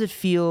 how does it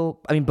feel,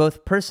 I mean,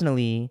 both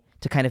personally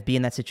to kind of be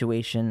in that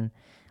situation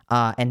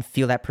and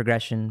feel that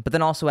progression. But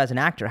then also as an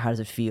actor, how does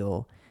it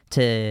feel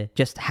to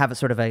just have a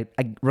sort of a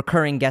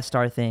recurring guest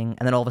star thing,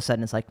 and then all of a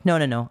sudden it's like,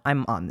 no,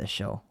 I'm on this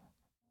show?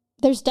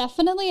 There's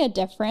definitely a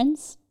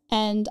difference.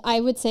 And I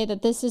would say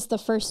that this is the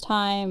first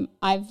time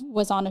I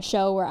was on a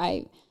show where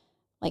I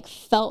like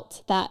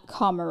felt that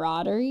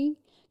camaraderie.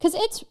 Because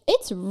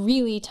it's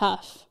really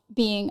tough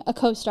being a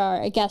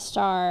co-star, a guest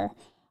star,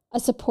 a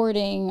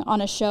supporting on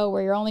a show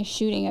where you're only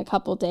shooting a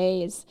couple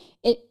days.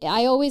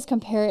 I always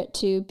compare it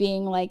to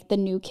being like the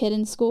new kid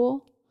in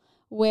school,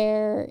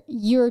 where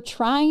you're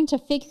trying to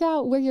figure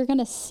out where you're going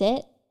to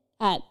sit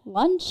at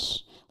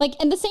lunch. Like,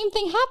 and the same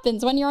thing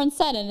happens when you're on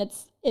set and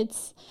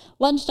it's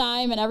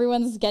lunchtime and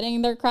everyone's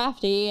getting their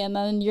crafty, and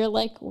then you're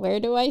like,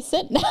 where do I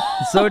sit now?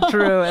 So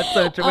true. That's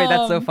so true. Wait,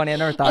 that's so funny. I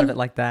never thought of it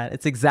like that.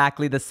 It's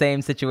exactly the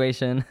same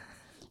situation.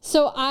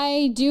 So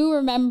I do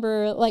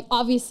remember, like,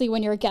 obviously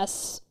when you're a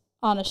guest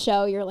on a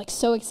show, you're like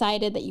so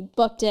excited that you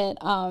booked it.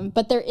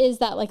 But there is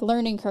that like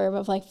learning curve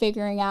of like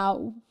figuring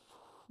out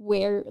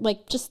where,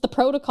 like, just the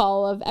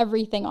protocol of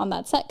everything on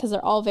that set, because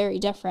they're all very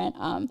different.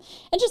 And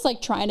just like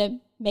trying to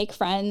make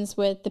friends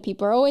with the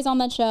people who are always on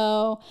that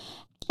show.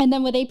 And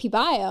then with AP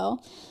Bio,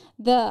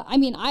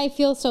 I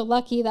feel so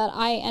lucky that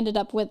I ended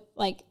up with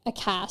like a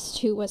cast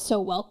who was so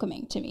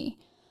welcoming to me.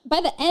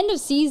 By the end of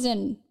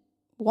season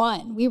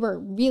 1, we were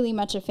really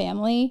much a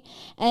family.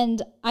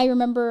 And I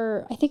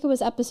remember, I think it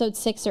was episode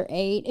 6 or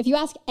 8. If you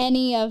ask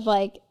any of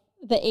like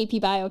the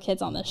AP Bio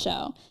kids on the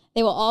show,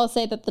 they will all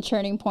say that the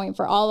turning point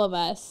for all of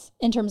us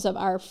in terms of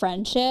our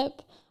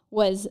friendship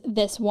was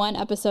this one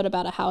episode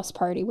about a house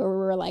party where we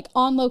were like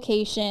on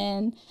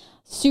location,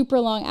 super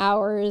long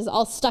hours,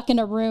 all stuck in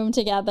a room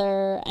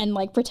together and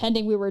like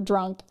pretending we were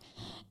drunk.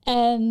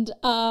 And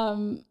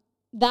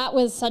that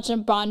was such a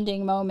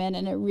bonding moment.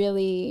 And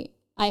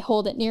I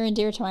hold it near and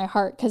dear to my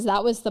heart, because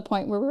that was the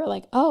point where we were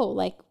like, oh,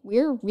 like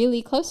we're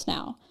really close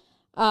now.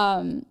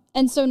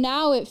 And so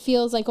now it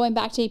feels like, going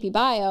back to AP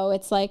Bio,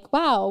 it's like,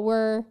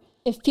 wow,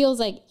 it feels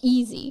like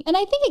easy. And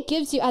I think it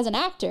gives you, as an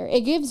actor,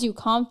 it gives you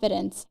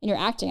confidence in your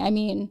acting. I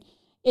mean,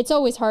 it's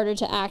always harder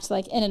to act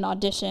like in an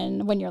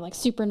audition when you're like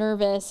super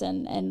nervous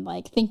and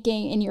like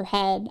thinking in your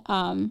head.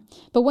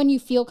 But when you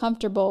feel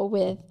comfortable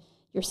with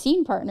your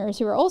scene partners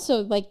who are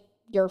also like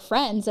your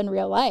friends in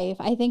real life,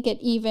 I think it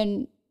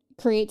even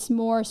creates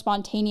more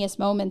spontaneous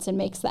moments and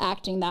makes the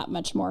acting that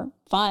much more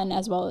fun,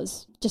 as well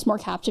as just more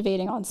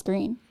captivating on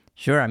screen.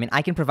 Sure. I mean,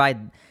 I can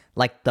provide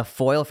like the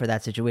foil for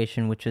that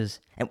situation, which is,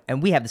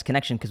 and we have this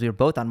connection because we were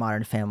both on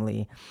Modern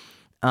Family.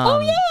 Oh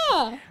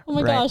yeah. Oh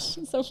my right. gosh.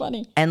 So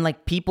funny. And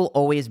like people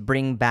always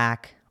bring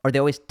back, or they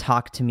always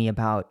talk to me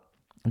about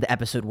the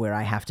episode where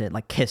I have to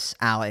like kiss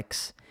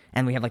Alex,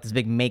 and we have like this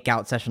big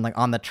makeout session like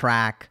on the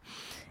track.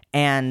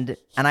 And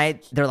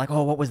they're like,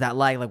 oh, what was that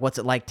like? Like, what's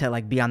it like to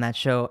like be on that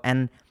show?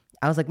 And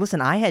I was like, listen,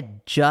 I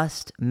had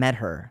just met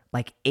her,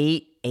 like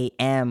 8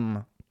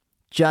 a.m.,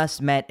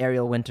 just met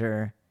Ariel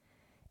Winter.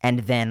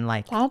 And then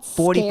like That's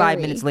 45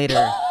 scary. minutes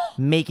later,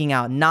 making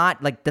out,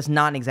 that's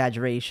not an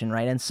exaggeration,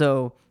 right? And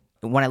so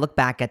when I look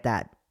back at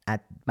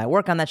at my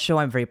work on that show,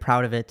 I'm very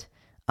proud of it.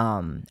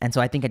 And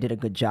so I think I did a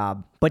good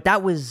job. But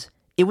it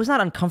was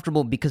not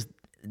uncomfortable because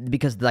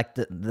like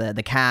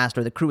the cast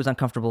or the crew was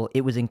uncomfortable.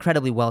 It was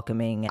incredibly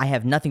welcoming. I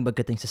have nothing but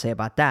good things to say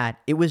about that.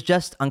 It was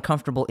just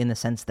uncomfortable in the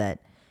sense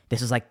that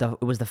this is like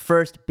it was the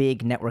first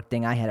big network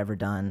thing I had ever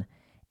done.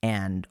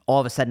 And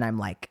all of a sudden I'm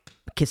like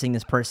kissing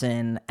this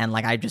person, and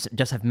like I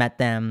just have met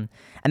them.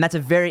 And that's a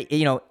very,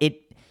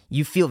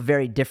 you feel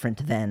very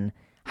different than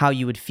how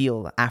you would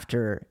feel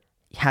after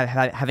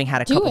having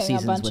had a couple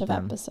seasons bunch with of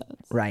them.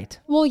 episodes. Right.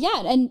 Well,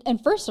 yeah,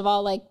 and first of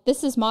all, like,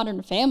 this is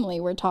Modern Family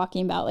we're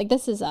talking about. Like,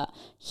 this is a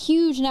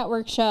huge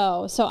network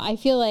show. So I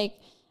feel like,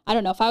 I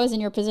don't know, if I was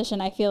in your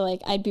position, I feel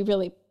like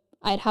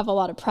I'd have a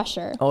lot of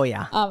pressure. Oh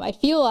yeah. I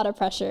feel a lot of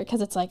pressure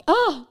because it's like,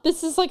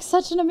 this is like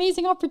such an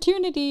amazing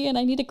opportunity and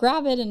I need to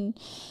grab it. And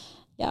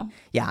yeah.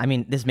 Yeah, I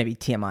mean, this may be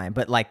TMI,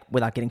 but like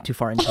without getting too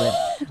far into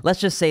it, let's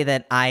just say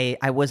that I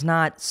was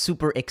not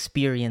super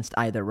experienced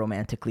either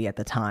romantically at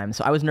the time.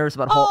 So I was nervous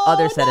about a whole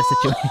other set of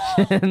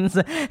situations.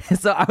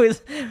 So I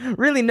was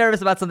really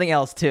nervous about something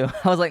else too.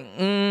 I was like,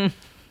 am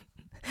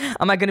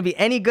I going to be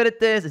any good at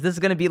this? Is this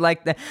going to be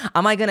like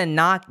am I going to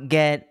not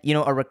get,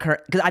 a recur?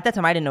 Because at that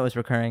time I didn't know it was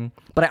recurring,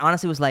 but I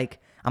honestly was like,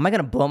 am I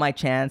going to blow my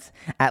chance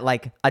at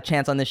like a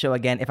chance on this show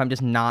again if I'm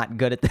just not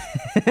good at this?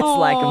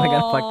 Like, am I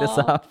going to fuck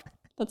this up?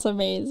 That's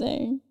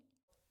amazing.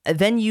 And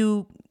then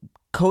you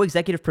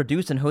co-executive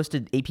produced and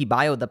hosted AP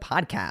Bio, the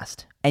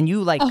podcast. And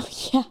you like,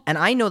 and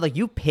I know like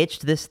you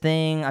pitched this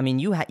thing. I mean,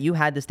 you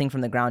had this thing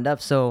from the ground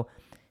up. So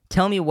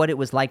tell me what it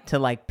was like to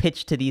like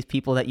pitch to these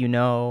people that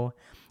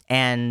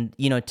and,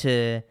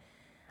 to,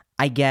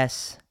 I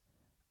guess,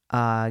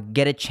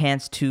 get a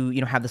chance to,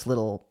 have this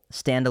little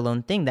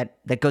standalone thing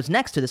that goes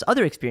next to this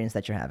other experience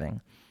that you're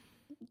having.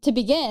 To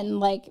begin,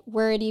 like,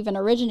 where it even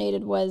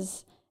originated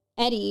was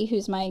Eddie,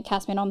 who's my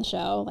castmate on the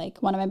show,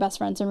 like one of my best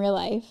friends in real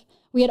life.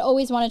 We had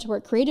always wanted to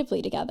work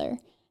creatively together.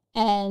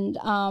 And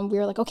we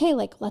were like, okay,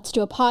 like, let's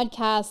do a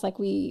podcast. Like,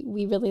 we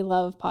really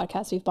love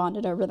podcasts. We've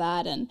bonded over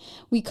that. And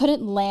we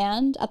couldn't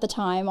land at the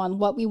time on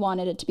what we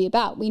wanted it to be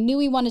about. We knew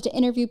we wanted to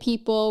interview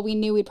people. We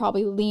knew we'd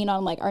probably lean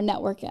on like our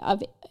network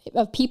of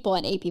people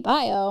at AP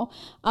Bio.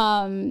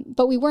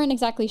 But we weren't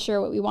exactly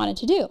sure what we wanted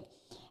to do.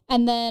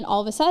 And then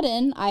all of a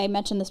sudden, I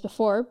mentioned this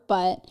before,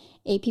 but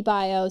AP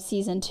Bio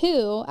season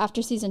 2,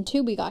 after season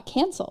 2, we got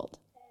canceled.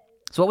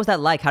 So what was that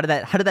like? How did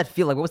that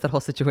feel? Like, what was that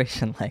whole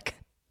situation like?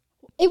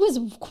 It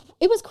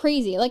was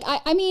crazy. Like,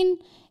 I mean,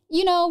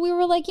 you know, we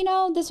were like, you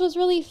know, this was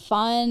really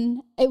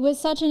fun. It was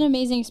such an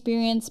amazing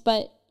experience,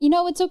 but you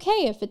know, it's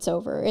okay if it's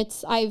over.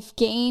 I've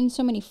gained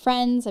so many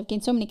friends. I've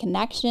gained so many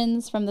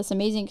connections from this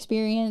amazing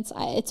experience.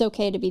 It's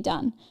okay to be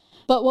done.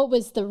 But what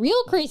was the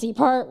real crazy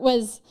part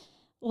was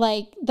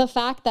like the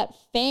fact that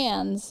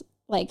fans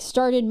like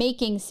started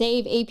making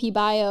Save AP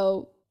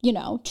Bio, you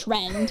know,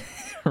 trend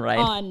right.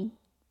 on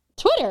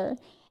Twitter.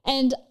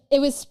 And it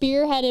was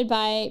spearheaded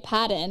by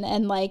Patton,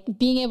 and like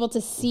being able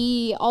to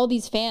see all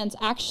these fans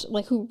actually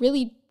like who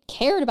really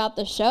cared about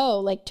the show,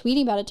 like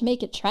tweeting about it to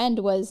make it trend,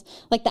 was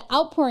like the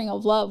outpouring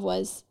of love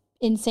was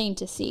insane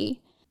to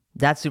see.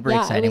 That's super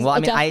exciting. Well, I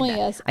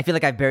mean, I feel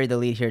like I buried the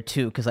lead here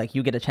too, because like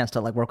you get a chance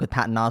to like work with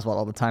Patton Oswalt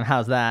all the time.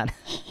 How's that?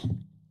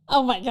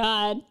 Oh my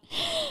God.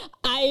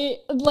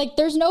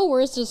 There's no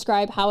words to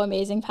describe how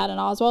amazing Patton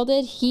Oswalt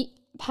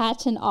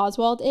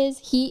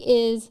is.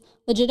 He is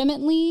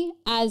legitimately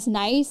as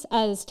nice,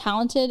 as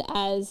talented,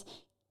 as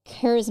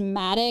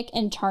charismatic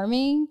and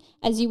charming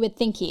as you would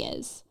think he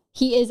is.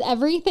 He is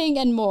everything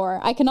and more.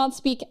 I cannot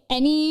speak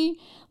any,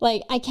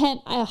 like, I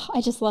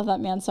just love that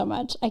man so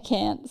much. I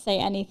can't say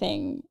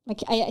anything.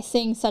 Like, I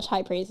sing such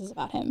high praises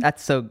about him.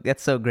 That's so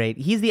great.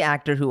 He's the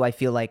actor who I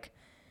feel like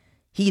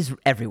he's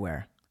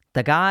everywhere.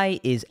 The guy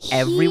is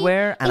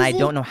everywhere, and I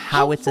don't know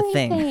how it's a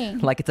thing.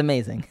 Like, it's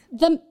amazing.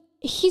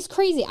 He's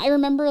crazy. I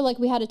remember like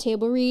we had a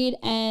table read,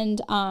 and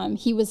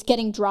he was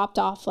getting dropped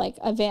off, like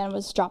a van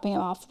was dropping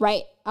him off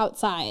right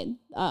outside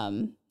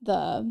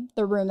the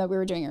room that we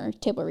were doing our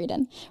table read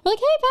in. We're like,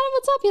 hey, Patton,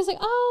 what's up? He was like,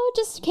 oh,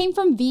 just came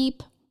from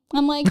Veep.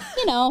 I'm like,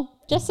 you know,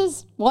 just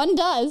as one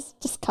does,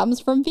 just comes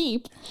from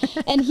Veep.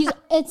 And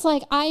it's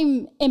like,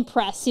 I'm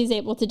impressed he's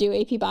able to do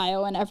AP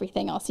Bio and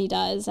everything else he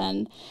does.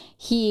 And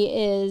he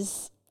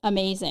is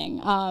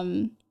amazing.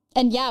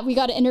 And yeah, we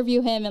got to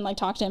interview him and like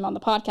talk to him on the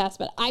podcast.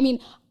 But I mean,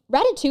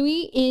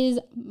 Ratatouille is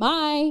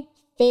my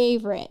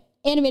favorite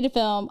animated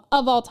film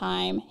of all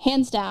time,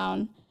 hands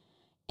down.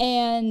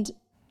 And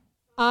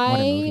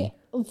I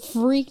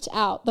freaked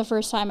out the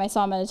first time I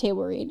saw him at a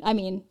table read. I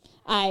mean,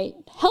 I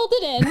held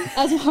it in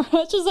as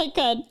much as I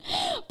could,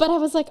 but I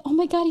was like, oh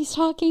my God, he's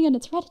talking and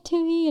it's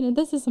Ratatouille and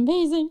this is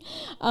amazing.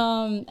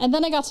 And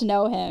then I got to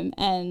know him,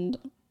 and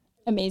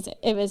amazing.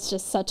 It was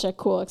just such a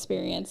cool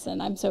experience,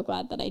 and I'm so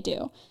glad that I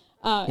do.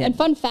 And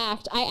fun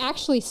fact, I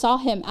actually saw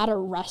him at a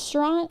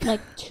restaurant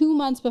like 2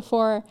 months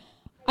before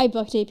I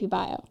booked AP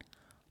Bio.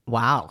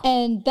 Wow.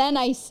 And then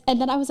I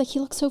was like, he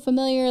looks so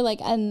familiar.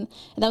 Like, and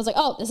I was like,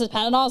 oh, this is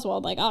Patton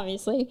Oswalt, like,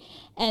 obviously.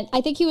 And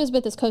I think he was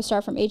with his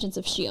co-star from Agents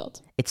of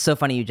S.H.I.E.L.D. It's so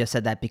funny you just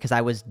said that, because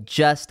I was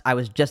just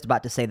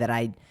about to say that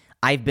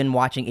I've been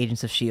watching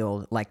Agents of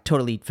S.H.I.E.L.D. like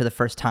totally for the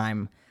first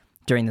time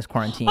during this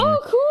quarantine. Oh,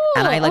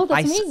 cool. And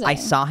amazing. I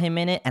saw him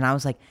in it, and I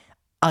was like,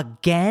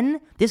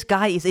 again? This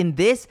guy is in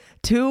this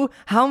too?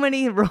 How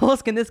many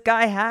roles can this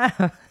guy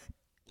have?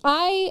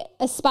 I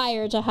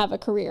aspire to have a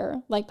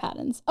career like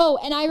Patton's. Oh,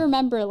 and I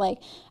remember like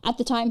at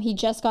the time he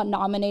just got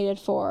nominated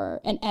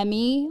for an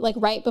Emmy, like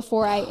right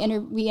before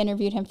we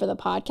interviewed him for the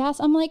podcast.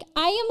 I'm like,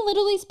 I am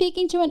literally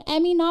speaking to an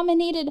Emmy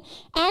nominated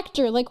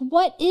actor. Like,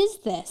 what is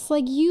this?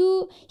 Like,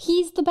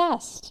 he's the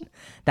best.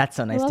 That's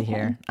so nice to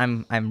hear.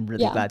 Him. I'm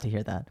really glad to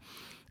hear that.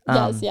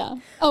 Yes, yeah.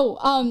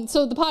 Oh,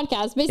 so the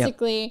podcast,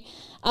 basically,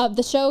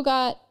 the show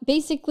got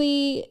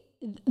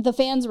the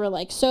fans were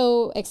like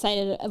so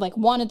excited, like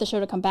wanted the show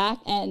to come back,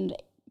 and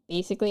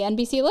basically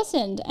NBC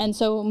listened, and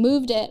so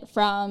moved it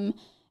from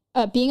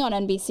being on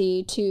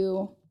NBC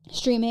to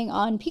streaming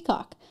on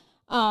Peacock.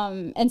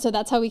 And so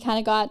that's how we kind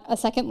of got a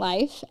second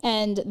life.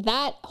 And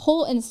that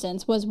whole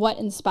instance was what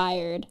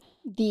inspired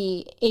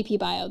the AP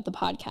Bio, the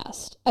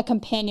podcast, a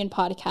companion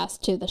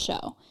podcast to the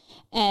show.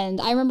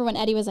 And I remember when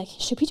Eddie was like,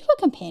 should we do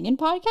a companion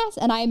podcast?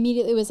 And I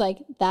immediately was like,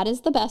 that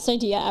is the best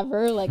idea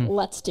ever. Like,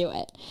 let's do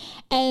it.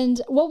 And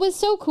what was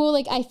so cool,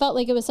 like, I felt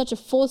like it was such a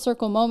full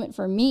circle moment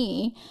for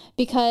me,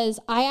 because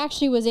I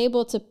actually was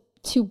able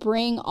to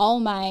bring all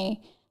my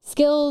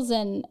skills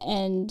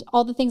and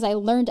all the things I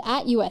learned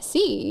at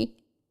USC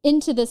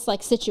into this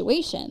like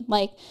situation.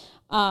 Like,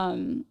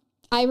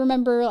 I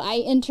remember I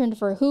interned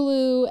for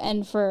Hulu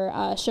and for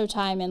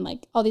Showtime and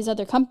like all these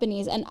other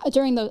companies. And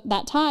during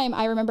that time,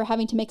 I remember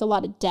having to make a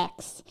lot of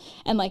decks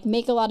and like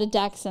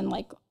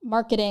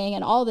marketing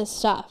and all this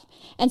stuff.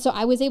 And so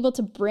I was able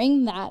to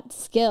bring that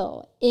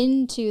skill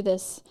into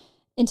this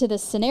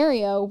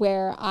scenario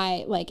where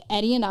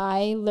Eddie and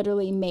I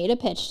literally made a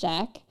pitch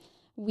deck.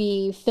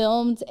 We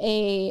filmed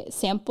a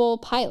sample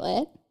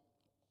pilot.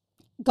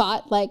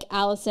 got like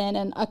Allison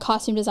and a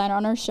costume designer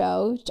on our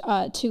show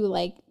to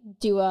like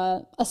do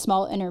a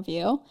small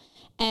interview,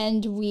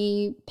 and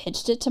we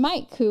pitched it to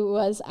Mike,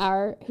 who's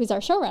our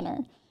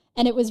showrunner.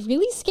 And it was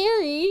really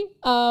scary.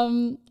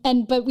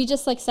 But we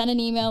just like sent an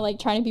email, like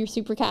trying to be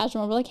super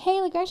casual. We're like,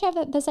 hey, like we actually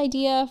have this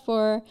idea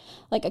for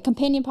like a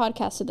companion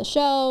podcast to the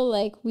show.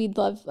 Like we'd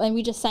love, and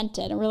we just sent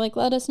it. And we're like,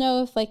 let us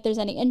know if like there's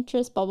any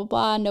interest, blah, blah,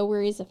 blah. No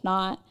worries if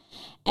not.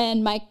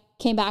 And Mike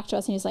came back to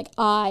us and he's like,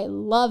 I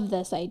love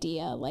this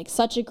idea. Like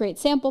such a great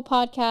sample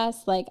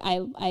podcast. Like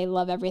I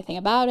love everything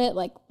about it.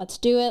 Like, let's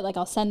do it. Like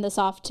I'll send this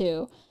off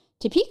to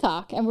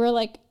Peacock. And we're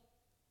like,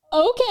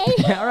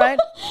 okay. All right.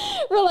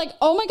 We're like,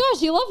 oh my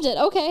gosh, you loved it.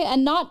 Okay.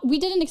 And we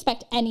didn't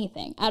expect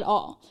anything at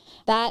all.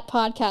 That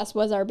podcast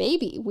was our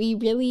baby. We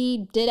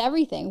really did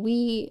everything.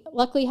 We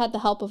luckily had the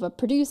help of a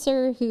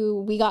producer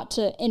who we got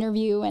to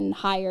interview and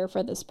hire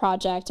for this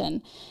project,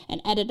 and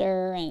an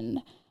editor,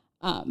 and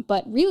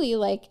but really,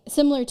 like,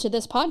 similar to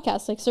this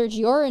podcast, like, Serge,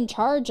 you're in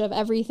charge of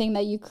everything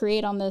that you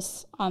create on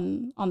this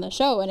on the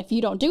show, and if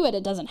you don't do it,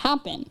 it doesn't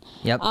happen.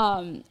 Yep.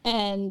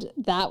 And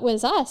that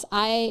was us.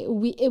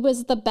 It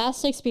was the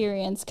best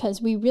experience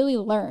because we really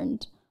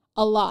learned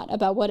a lot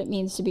about what it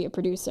means to be a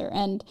producer,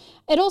 and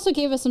it also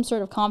gave us some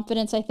sort of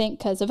confidence, I think,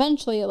 because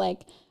eventually,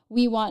 like,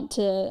 we want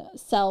to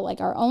sell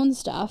like our own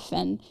stuff,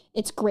 and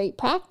it's great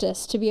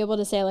practice to be able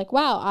to say like,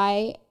 wow,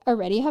 I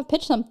already have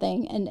pitched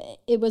something and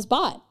it was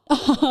bought.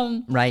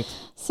 Right.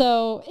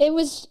 So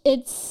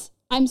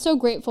I'm so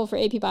grateful for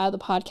AP Bio, the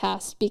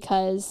podcast,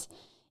 because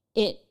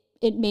it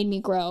made me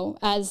grow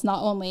as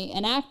not only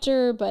an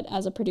actor, but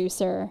as a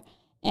producer,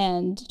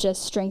 and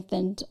just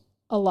strengthened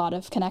a lot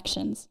of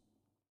connections.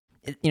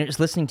 Just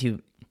listening to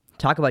you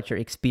talk about your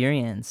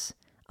experience,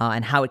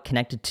 and how it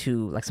connected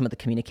to like some of the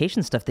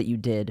communication stuff that you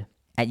did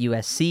at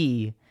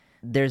USC.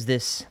 There's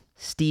this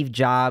Steve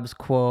Jobs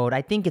quote.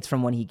 I think it's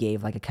from when he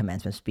gave like a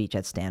commencement speech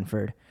at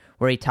Stanford,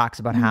 where he talks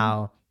about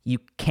how you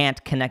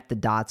can't connect the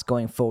dots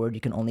going forward. You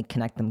can only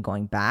connect them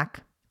going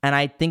back. And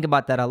I think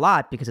about that a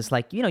lot because it's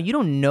like, you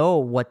don't know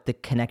what the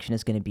connection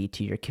is going to be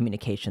to your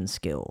communication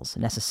skills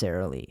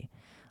necessarily.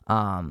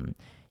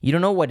 You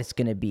don't know what it's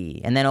going to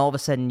be. And then all of a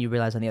sudden you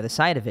realize on the other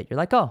side of it, you're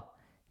like, oh,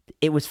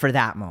 it was for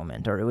that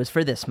moment, or it was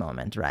for this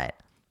moment, right?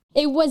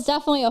 It was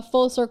definitely a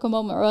full circle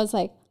moment where I was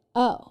like,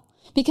 oh,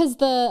 because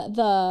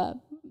the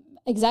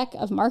exec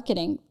of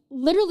marketing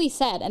literally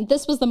said, and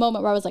this was the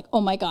moment where I was like,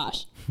 oh my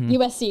gosh,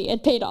 USC,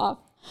 it paid off,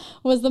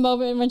 was the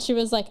moment when she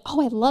was like,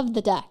 oh, I love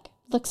the deck.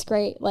 Looks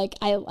great. Like,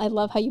 I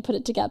love how you put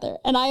it together.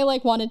 And I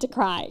like wanted to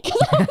cry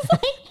because I was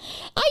like,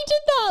 I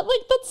did that.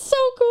 Like, that's so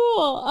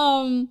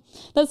cool.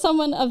 That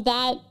someone of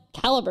that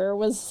caliber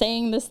was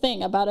saying this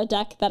thing about a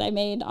deck that I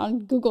made on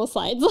Google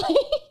Slides.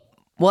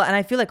 Well, and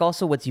I feel like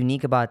also what's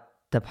unique about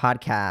the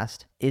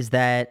podcast is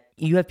that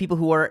you have people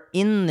who are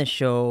in the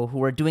show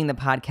who are doing the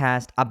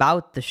podcast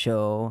about the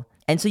show.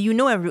 And so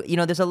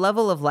there's a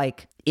level of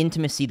like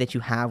intimacy that you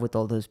have with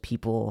all those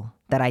people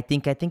that I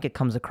think it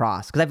comes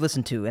across, because I've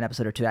listened to an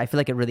episode or two. I feel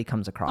like it really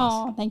comes across.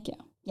 Oh, thank you.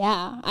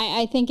 Yeah,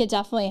 I think it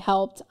definitely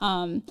helped,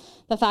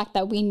 the fact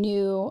that we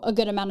knew a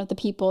good amount of the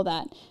people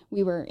that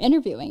we were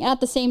interviewing. And at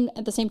the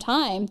same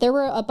time, there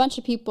were a bunch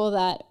of people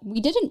that we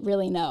didn't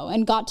really know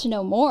and got to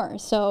know more.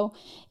 So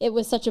it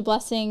was such a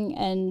blessing,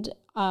 and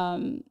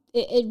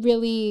it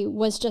really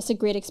was just a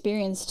great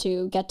experience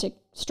to get to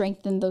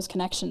strengthen those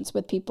connections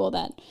with people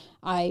that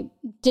I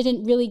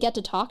didn't really get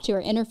to talk to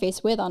or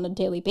interface with on a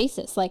daily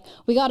basis. Like,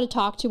 we got to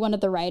talk to one of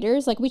the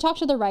writers. Like, we talked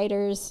to the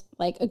writers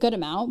like a good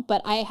amount,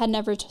 but I had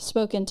never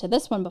spoken to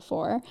this one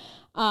before.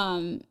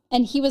 And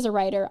he was a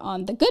writer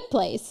on The Good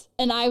Place,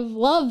 and I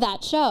love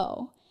that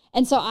show.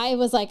 And so I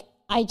was like,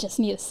 I just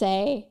need to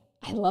say,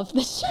 I love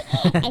this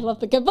show. I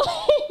love The Good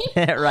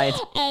Place. Right.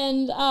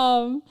 And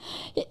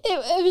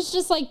it was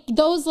just like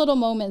those little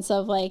moments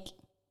of like,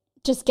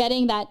 just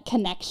getting that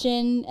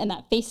connection and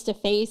that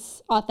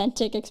face-to-face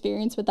authentic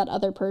experience with that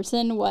other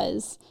person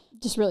was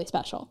just really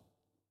special.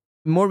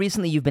 More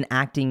recently, you've been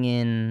acting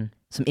in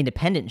some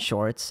independent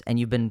shorts, and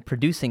you've been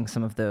producing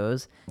some of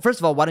those. First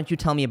of all, why don't you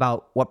tell me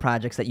about what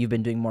projects that you've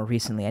been doing more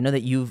recently? I know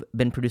that you've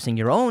been producing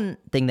your own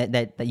thing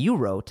that you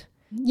wrote.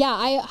 Yeah,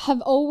 I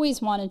have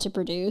always wanted to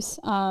produce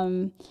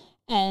and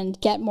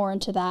get more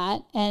into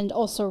that, and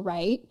also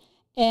write.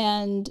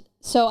 And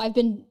so I've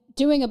been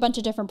doing a bunch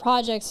of different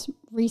projects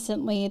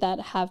recently that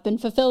have been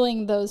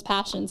fulfilling those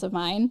passions of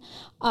mine.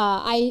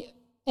 I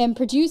am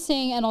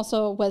producing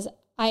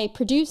I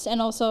produced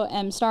and also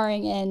am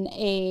starring in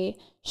a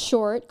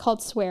short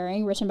called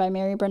Swearing, written by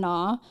Mary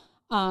Bernard.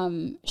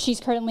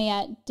 She's currently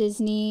at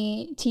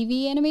Disney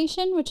TV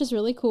Animation, which is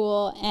really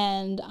cool.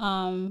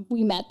 And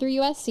we met through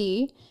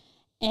USC.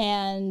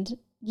 And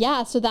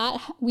yeah, so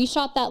that we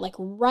shot that like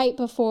right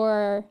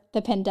before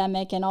the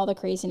pandemic and all the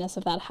craziness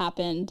of that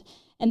happened.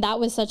 And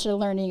that was such a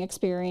learning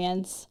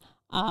experience,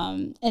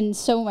 and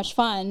so much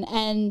fun.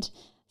 And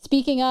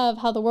speaking of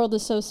how the world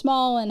is so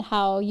small and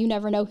how you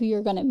never know who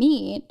you're going to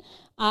meet,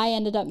 I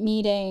ended up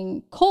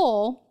meeting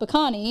Cole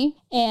Bacani,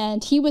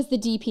 and he was the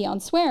DP on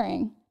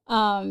Swearing.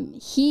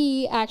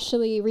 He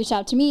actually reached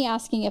out to me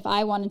asking if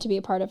I wanted to be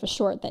a part of a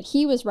short that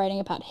he was writing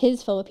about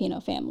his Filipino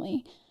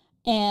family.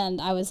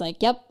 And I was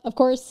like, yep, of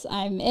course,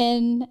 I'm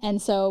in.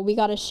 And so we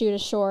got to shoot a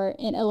short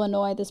in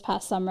Illinois this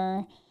past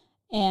summer.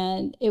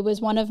 And it was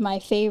one of my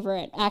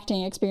favorite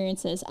acting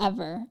experiences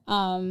ever.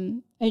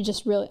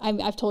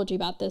 I've told you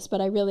about this,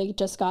 but I really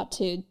just got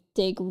to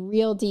dig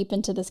real deep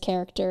into this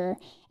character.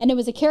 And it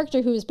was a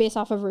character who was based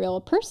off of a real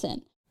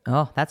person.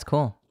 Oh, that's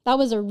cool. That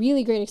was a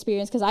really great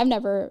experience because I've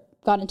never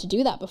gotten to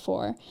do that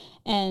before.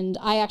 And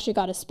I actually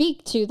got to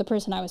speak to the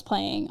person I was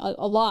playing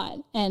a lot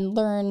and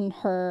learn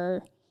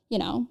her,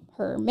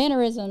 her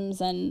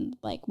mannerisms and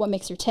like what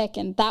makes her tick.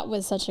 And that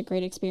was such a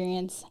great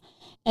experience.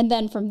 And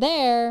then from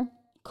there,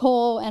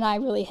 Cole and I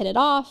really hit it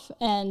off,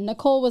 and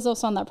Nicole was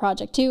also on that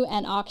project too,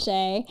 and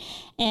Akshay,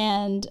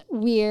 and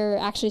we're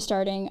actually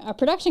starting a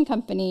production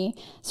company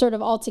sort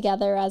of all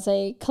together as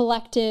a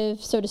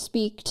collective, so to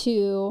speak,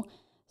 to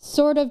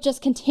sort of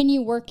just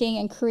continue working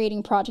and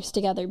creating projects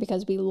together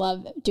because we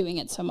love doing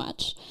it so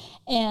much.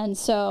 And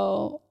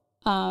so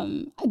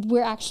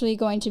we're actually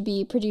going to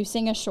be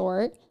producing a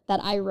short that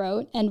I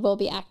wrote and will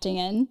be acting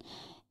in.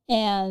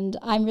 And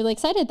I'm really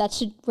excited.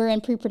 We're in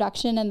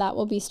pre-production, and that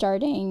will be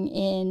starting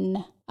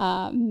in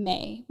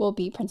May. Will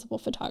be principal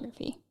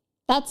photography.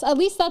 That's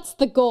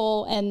the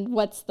goal, and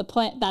what's the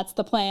plan? That's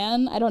the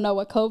plan. I don't know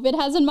what COVID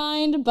has in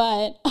mind,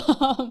 but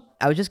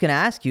I was just gonna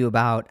ask you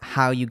about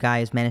how you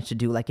guys managed to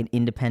do like an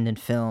independent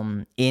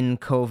film in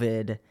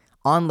COVID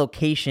on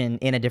location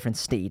in a different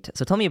state.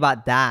 So tell me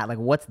about that. Like,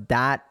 what's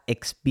that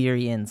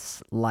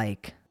experience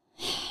like?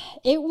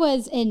 It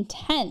was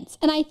intense.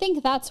 And I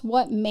think that's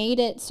what made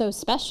it so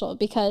special,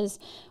 because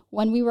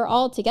when we were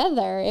all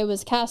together, it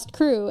was cast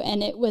crew,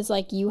 and it was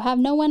like, you have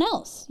no one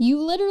else. You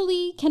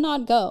literally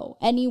cannot go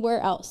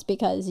anywhere else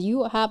because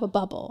you have a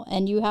bubble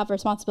and you have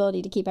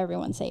responsibility to keep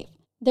everyone safe.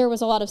 There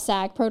was a lot of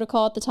SAG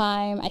protocol at the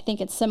time. I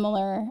think it's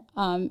similar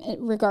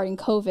regarding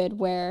COVID,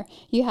 where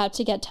you had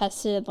to get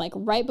tested like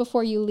right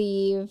before you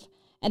leave,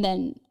 and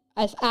then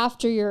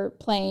after your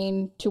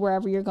plane to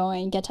wherever you're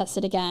going, get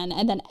tested again.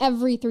 And then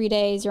every 3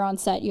 days you're on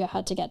set, you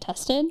had to get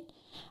tested.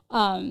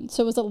 So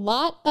it was a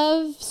lot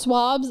of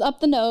swabs up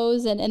the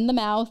nose and in the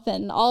mouth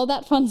and all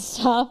that fun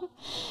stuff.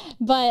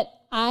 But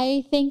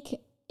I think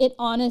it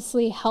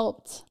honestly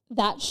helped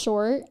that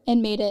short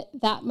and made it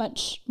that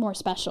much more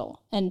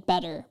special and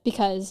better,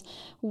 because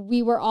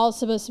we were all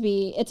supposed to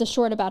be, it's a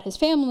short about his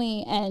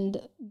family, and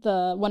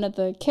one of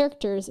the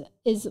characters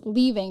is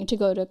leaving to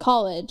go to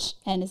college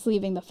and is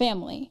leaving the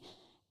family.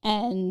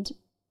 And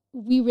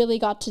we really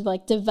got to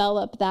like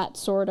develop that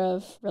sort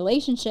of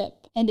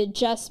relationship, and it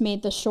just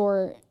made the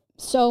short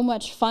so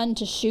much fun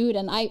to shoot.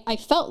 And I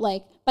felt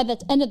like by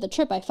the end of the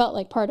trip, I felt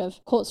like part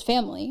of Colt's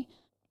family.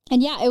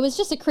 And yeah, it was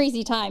just a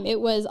crazy time. It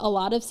was a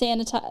lot of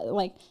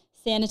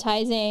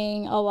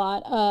sanitizing, a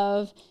lot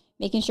of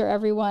making sure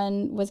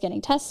everyone was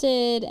getting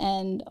tested,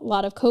 and a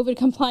lot of COVID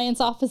compliance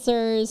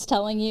officers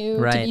telling you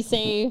to be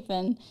safe.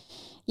 And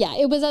yeah,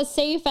 it was as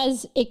safe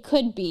as it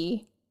could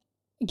be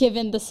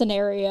given the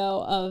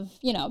scenario of,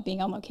 being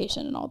on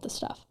location and all this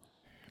stuff.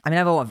 I mean,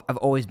 I've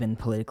always been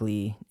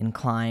politically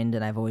inclined,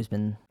 and I've always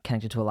been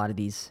connected to a lot of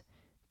these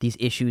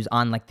issues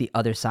on like the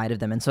other side of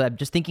them. And so I'm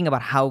just thinking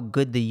about how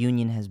good the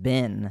union has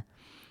been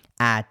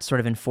at sort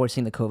of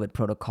enforcing the COVID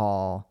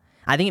protocol.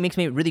 I think it makes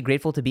me really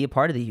grateful to be a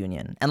part of the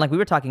union. And like we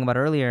were talking about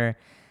earlier,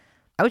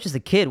 I was just a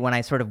kid when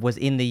I sort of was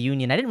in the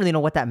union. I didn't really know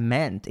what that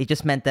meant. It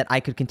just meant that I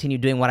could continue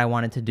doing what I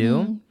wanted to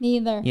do. Me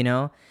either.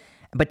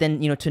 But then,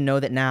 to know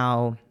that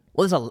now,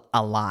 well, there's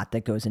a lot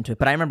that goes into it.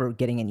 But I remember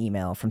getting an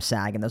email from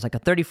SAG, and there's like a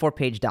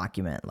 34-page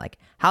document, like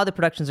how the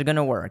productions are going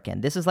to work.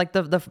 And this is like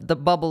the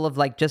bubble of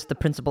like just the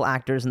principal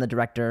actors and the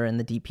director and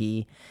the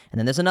DP. And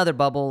then there's another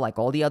bubble, like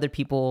all the other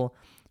people,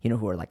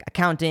 who are like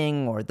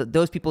accounting, or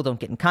those people don't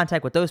get in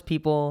contact with those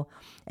people.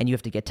 And you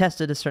have to get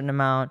tested a certain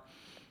amount.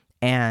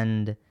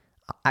 And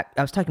I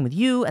was talking with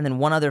you and then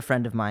one other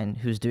friend of mine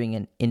who's doing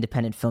an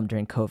independent film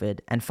during COVID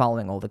and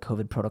following all the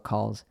COVID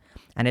protocols.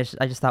 And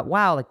I just thought,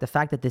 wow, like the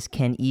fact that this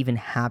can even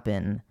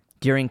happen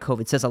during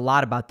COVID says a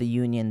lot about the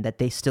union, that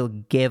they still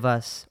gave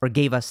us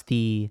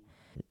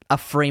a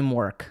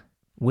framework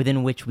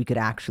within which we could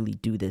actually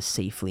do this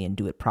safely and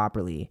do it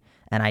properly.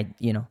 And I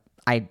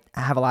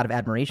have a lot of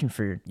admiration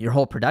for your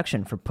whole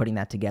production for putting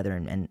that together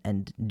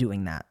and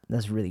doing that.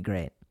 That's really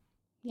great.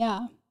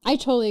 Yeah, I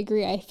totally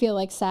agree. I feel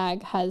like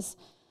SAG has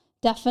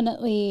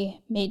definitely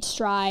made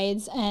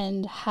strides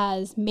and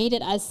has made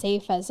it as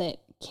safe as it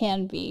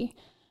can be.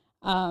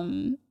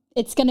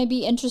 It's going to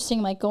be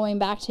interesting, like going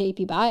back to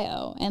AP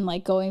Bio and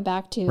like going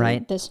back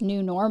to this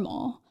new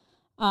normal.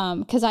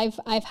 Because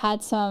I've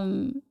had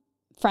some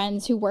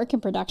friends who work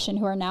in production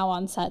who are now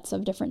on sets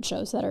of different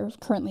shows that are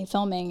currently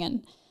filming,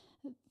 and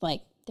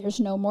like there's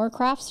no more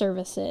craft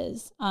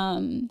services.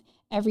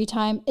 Every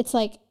time, it's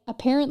like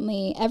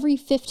apparently every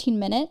 15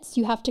 minutes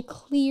you have to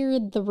clear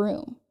the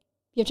room.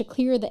 You have to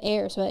clear the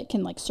air so it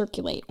can like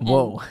circulate.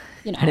 Whoa.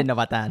 I didn't know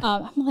about that.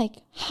 I'm like,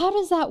 how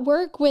does that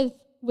work with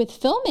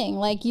filming?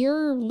 Like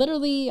you're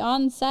literally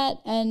on set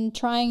and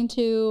trying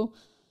to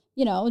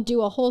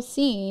do a whole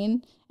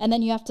scene and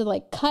then you have to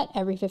like cut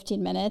every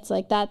 15 minutes.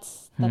 Like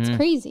that's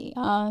crazy.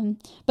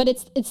 But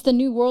it's the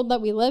new world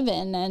that we live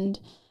in, and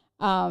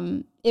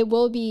it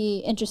will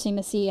be interesting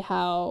to see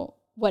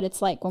what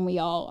it's like when we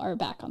all are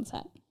back on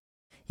set.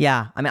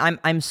 Yeah, I mean,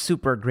 I'm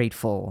super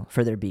grateful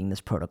for there being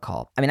this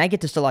protocol. I mean, I get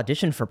to still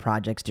audition for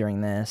projects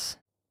during this.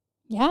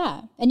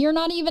 Yeah, and you're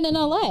not even in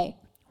LA.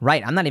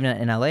 Right, I'm not even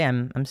in LA.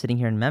 I'm sitting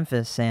here in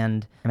Memphis,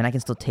 and I mean, I can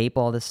still tape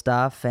all this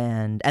stuff,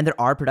 and there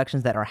are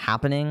productions that are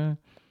happening.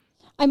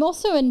 I'm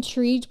also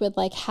intrigued with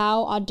like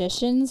how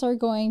auditions are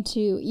going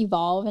to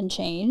evolve and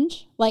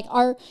change. Like,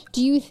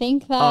 do you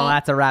think that? Oh,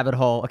 that's a rabbit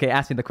hole. Okay,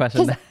 ask me the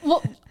question.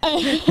 Well,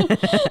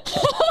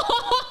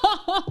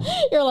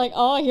 you're like,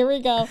 oh, here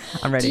we go.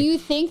 I'm ready. Do you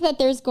think that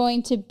there's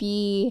going to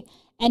be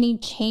any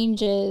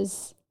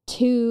changes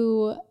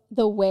to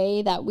the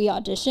way that we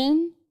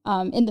audition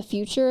in the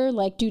future,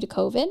 like due to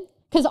COVID?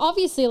 Because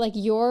obviously, like,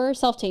 you're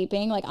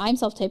self-taping, like I'm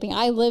self-taping.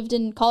 I lived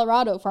in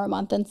Colorado for a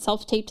month and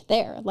self-taped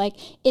there. Like,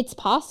 it's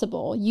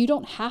possible. You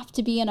don't have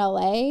to be in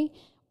LA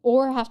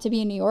or have to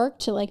be in New York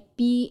to like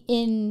be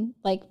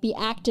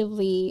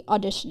actively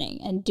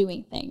auditioning and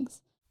doing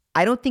things.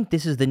 I don't think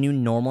this is the new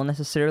normal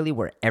necessarily,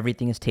 where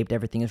everything is taped,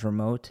 everything is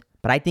remote.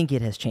 But I think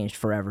it has changed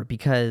forever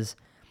because,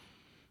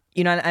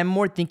 I'm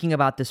more thinking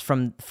about this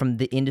from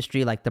the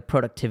industry, like the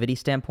productivity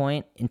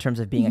standpoint in terms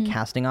of being a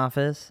casting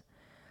office,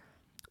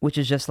 which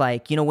is just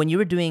like, when you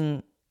were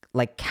doing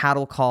like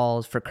cattle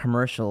calls for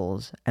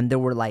commercials and there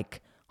were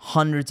like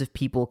hundreds of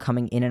people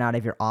coming in and out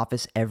of your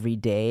office every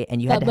day,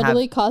 and you had to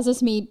literally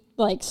causes me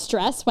like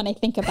stress when I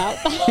think about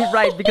that.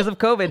 Right, because of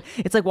COVID.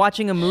 It's like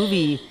watching a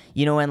movie,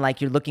 and like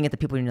you're looking at the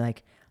people and you're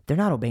like, they're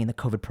not obeying the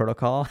COVID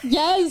protocol.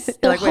 Yes,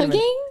 they're like,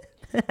 hugging.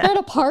 They're at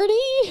a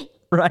party.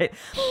 Right.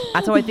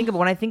 That's how I think of it.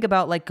 When I think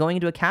about like going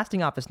into a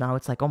casting office now,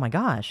 it's like, oh my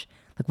gosh,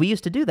 like we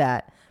used to do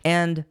that.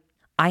 And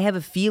I have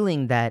a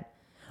feeling that,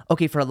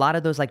 okay, for a lot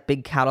of those like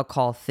big cattle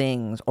call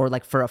things, or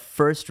like for a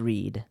first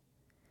read,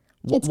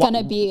 it's going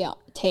to be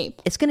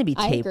tape. It's going to be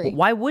tape.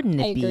 Why wouldn't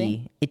it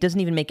be? It doesn't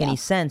even make any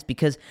sense,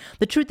 because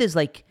the truth is,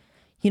 like,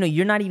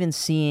 you're not even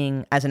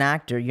seeing, as an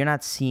actor, you're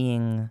not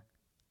seeing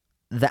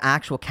the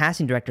actual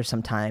casting director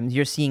sometimes.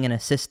 You're seeing an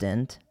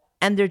assistant,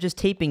 and they're just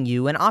taping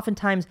you. And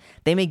oftentimes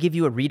they may give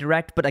you a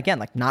redirect, but again,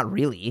 like, not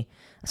really.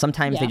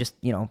 Sometimes they just,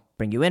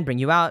 bring you in, bring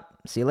you out,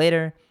 see you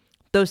later.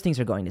 Those things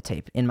are going to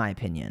tape, in my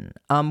opinion,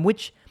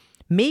 which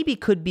maybe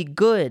could be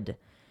good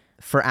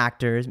for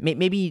actors.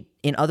 Maybe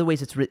in other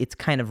ways it's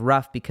kind of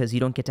rough because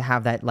you don't get to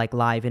have that like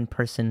live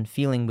in-person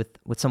feeling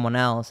with someone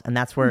else, and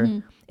that's where,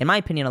 in my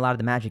opinion, a lot of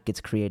the magic gets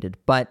created.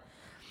 But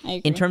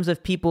in terms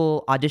of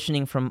people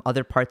auditioning from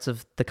other parts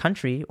of the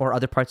country or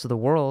other parts of the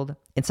world,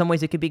 in some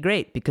ways it could be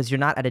great because you're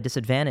not at a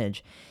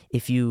disadvantage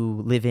if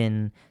you live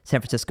in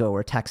San Francisco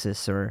or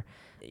Texas or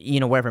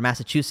wherever,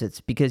 Massachusetts,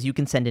 because you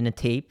can send in a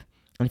tape,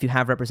 and if you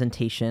have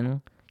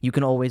representation, you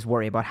can always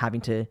worry about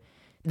having to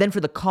then,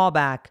 for the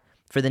callback,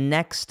 for the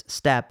next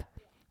step,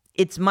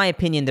 it's my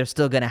opinion they're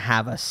still going to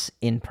have us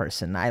in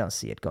person. I don't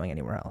see it going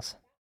anywhere else.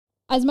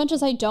 As much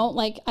as I don't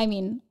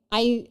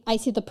I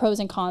see the pros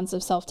and cons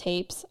of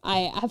self-tapes.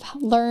 I have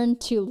learned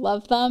to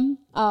love them.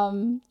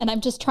 And I'm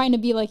just trying to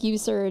be like you,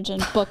 Serge,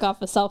 and book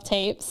off of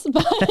self-tapes.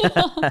 But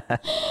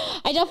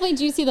I definitely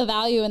do see the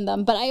value in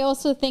them. But I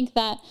also think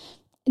that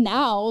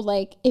now,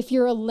 like, if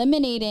you're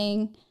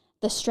eliminating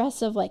the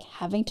stress of like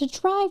having to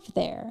drive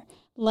there,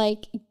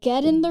 like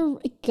go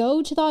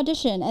to the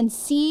audition and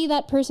see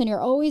that person you're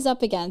always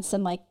up against,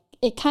 and like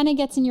it kind of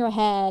gets in your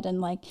head,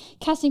 and like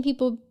casting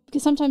people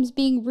sometimes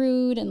being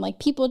rude and like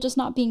people just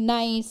not being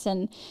nice,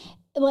 and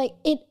like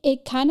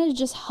it kind of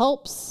just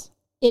helps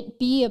it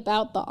be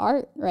about the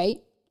art,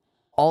 right?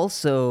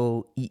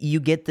 Also, you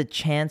get the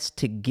chance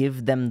to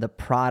give them the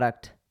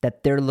product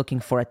that they're looking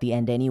for at the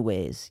end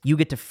anyways. You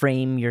get to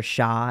frame your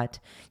shot,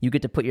 you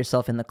get to put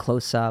yourself in the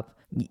close-up.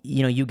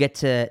 You get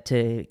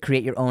to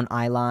create your own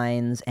eye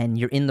lines, and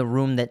you're in the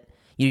room that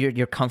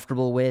you're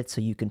comfortable with,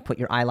 so you can put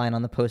your eye line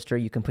on the poster,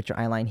 you can put your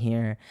eye line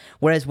here.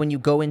 Whereas when you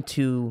go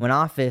into an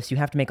office, you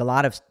have to make a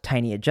lot of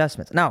tiny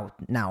adjustments. Now,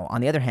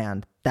 on the other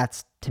hand,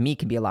 that's, to me,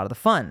 can be a lot of the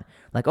fun.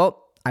 Like, oh,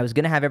 I was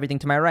going to have everything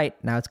to my right,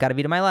 now it's got to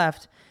be to my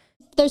left.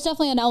 There's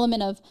definitely an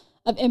element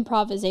of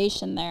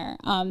improvisation there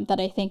that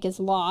I think is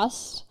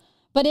lost.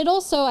 But it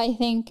also, I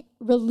think,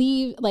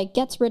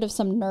 gets rid of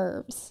some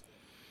nerves.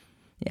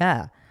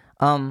 Yeah.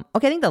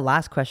 Okay, I think the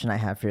last question I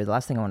have for you, the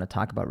last thing I want to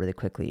talk about really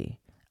quickly,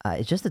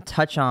 is just to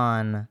touch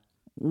on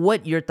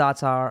what your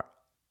thoughts are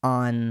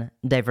on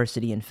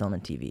diversity in film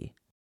and TV.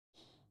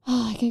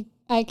 Oh,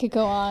 I could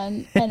go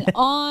on and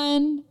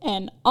on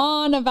and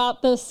on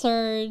about this,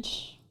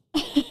 Serge.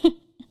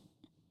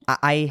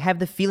 I have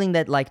the feeling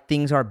that like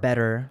things are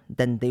better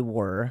than they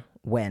were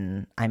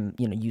when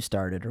you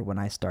started or when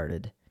I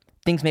started.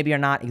 Things maybe are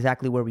not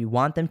exactly where we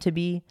want them to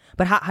be,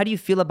 but how do you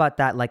feel about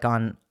that, like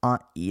on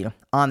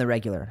the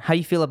regular? How do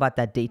you feel about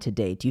that day to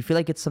day? Do you feel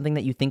like it's something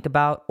that you think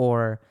about,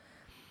 or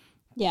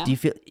do you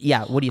feel?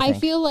 Yeah, what do you think? I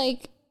feel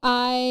like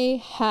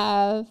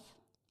I've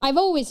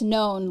always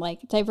known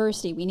like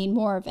diversity. We need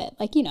more of it.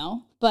 Like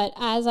But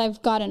as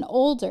I've gotten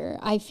older,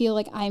 I feel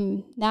like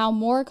I'm now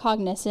more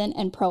cognizant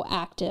and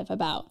proactive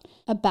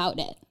about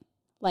it.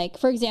 Like,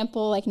 for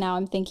example, like now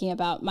I'm thinking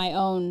about my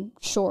own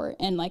short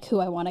and like who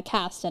I want to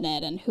cast in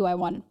it and who I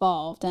want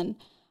involved. And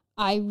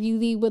I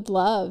really would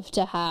love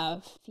to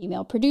have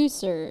female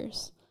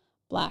producers,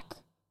 Black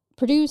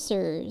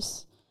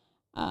producers,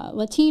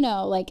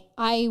 Latino. Like,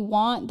 I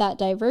want that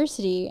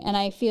diversity. And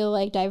I feel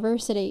like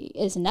diversity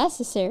is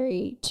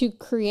necessary to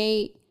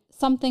create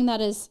something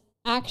that is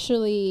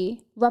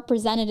actually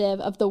representative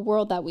of the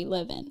world that we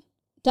live in.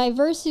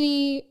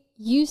 Diversity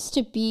used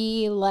to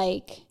be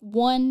like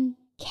one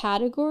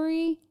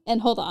category.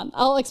 And hold on,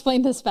 I'll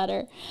explain this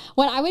better.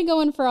 When I would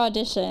go in for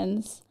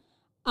auditions,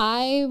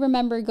 I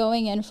remember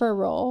going in for a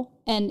role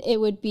and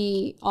it would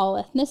be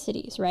all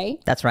ethnicities,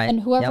 right? That's right. And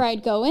whoever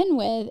I'd go in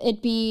with,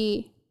 it'd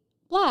be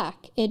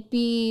Black, it'd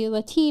be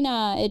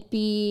Latina, it'd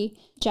be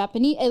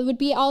Japanese, it would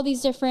be all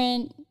these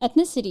different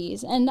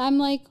ethnicities. And I'm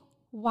like,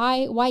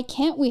 why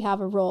can't we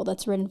have a role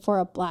that's written for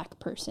a Black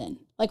person?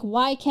 Like,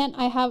 why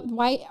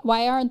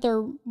aren't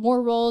there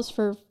more roles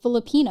for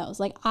Filipinos?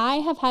 Like, I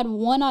have had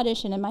one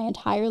audition in my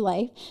entire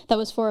life that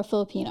was for a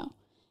Filipino.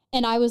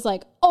 And I was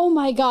like, oh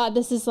my God,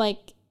 this is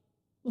like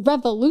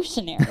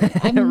revolutionary.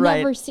 I've right.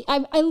 never seen,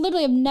 I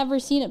literally have never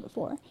seen it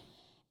before.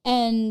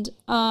 And,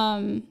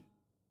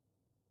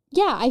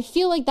 yeah, I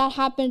feel like that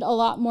happened a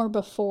lot more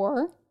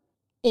before.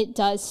 It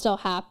does still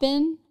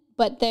happen,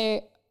 but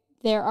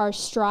there are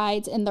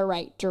strides in the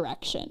right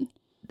direction.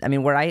 I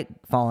mean, where I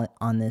fall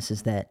on this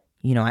is that,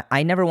 you know,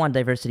 I never want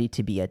diversity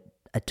to be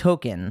a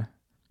token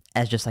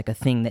as just like a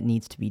thing that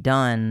needs to be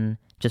done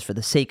just for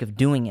the sake of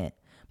doing it.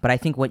 But I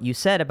think what you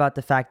said about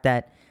the fact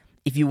that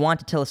if you want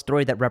to tell a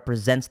story that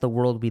represents the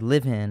world we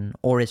live in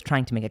or is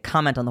trying to make a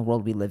comment on the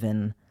world we live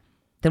in,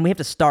 then we have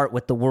to start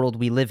with the world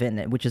we live in,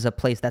 which is a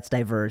place that's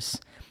diverse,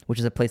 which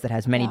is a place that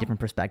has many different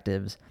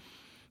perspectives,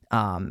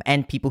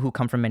 and people who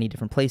come from many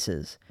different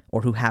places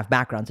or who have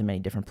backgrounds in many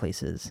different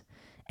places.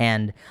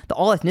 And the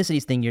all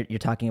ethnicities thing you're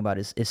talking about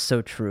is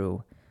so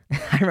true.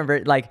 I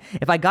remember, like,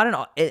 if I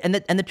got and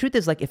the truth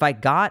is, like, if I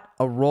got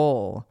a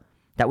role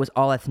that was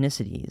all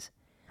ethnicities,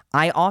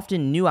 I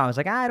often knew I was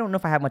like, I don't know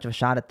if I have much of a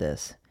shot at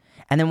this.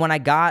 And then when I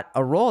got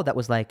a role that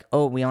was like,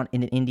 oh, we want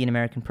an Indian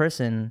American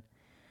person,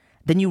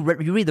 then you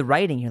read the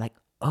writing, you're like,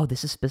 oh,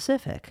 this is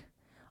specific.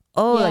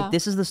 Oh, like,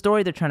 this is the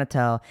story they're trying to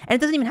tell. And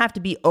it doesn't even have to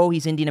be, oh,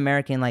 he's Indian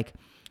American, like,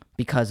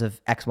 because of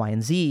X, Y,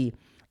 and Z.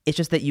 It's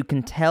just that you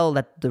can tell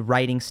that the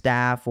writing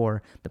staff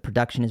or the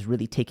production is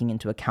really taking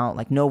into account,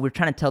 like, no, we're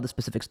trying to tell the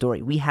specific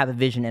story. We have a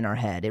vision in our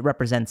head. It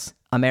represents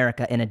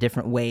America in a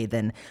different way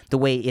than the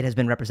way it has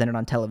been represented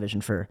on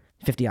television for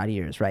 50 odd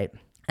years, right?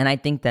 And I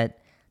think that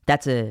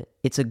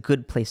it's a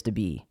good place to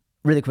be.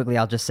 Really quickly,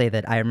 I'll just say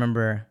that I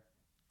remember,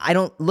 I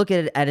don't look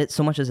at it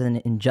so much as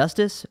an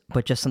injustice,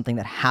 but just something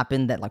that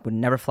happened that like would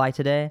never fly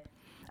today.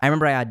 I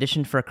remember I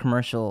auditioned for a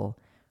commercial.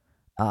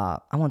 I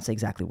won't say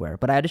exactly where,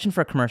 but I auditioned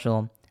for a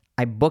commercial.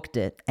 I booked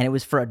it, and it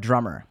was for a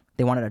drummer.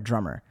 They wanted a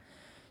drummer.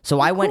 So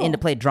I went in to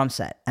play drum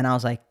set, and I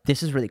was like,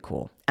 this is really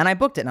cool. And I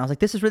booked it, and I was like,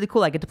 this is really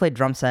cool. I get to play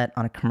drum set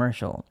on a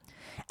commercial.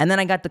 And then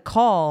I got the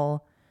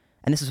call,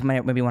 and this was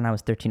maybe when I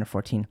was 13 or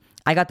 14.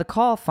 I got the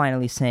call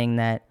finally saying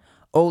that,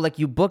 oh, like,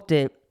 you booked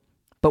it,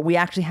 but we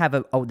actually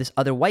have this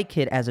other white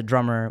kid as a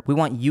drummer. We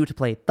want you to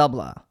play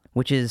tabla,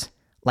 which is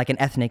like an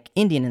ethnic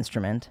Indian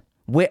instrument.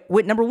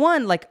 Number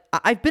one, like,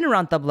 I've been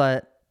around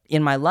tabla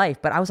in my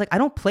life, but I was like, I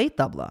don't play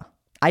tabla.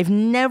 I've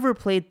never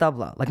played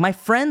tabla. Like, my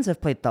friends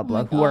have played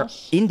tabla who are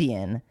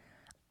Indian.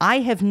 I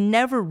have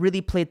never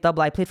really played tabla.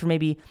 I played for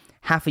maybe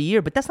half a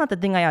year, but that's not the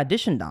thing I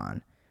auditioned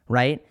on,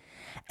 right?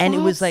 And it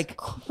was like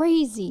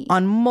crazy.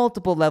 On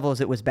multiple levels,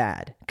 it was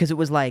bad because it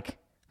was like,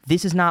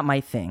 this is not my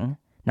thing,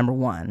 number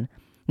one.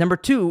 Number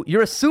two,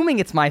 you're assuming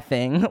it's my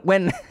thing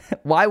when,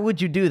 why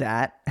would you do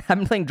that? I've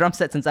been playing drum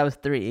set since I was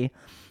 3.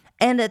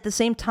 And at the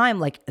same time,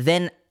 like,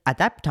 then at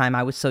that time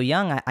I was so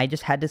young, I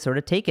just had to sort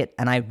of take it.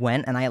 And I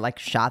went and I like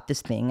shot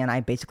this thing and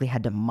I basically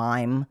had to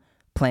mime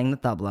playing the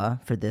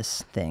tabla for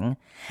this thing.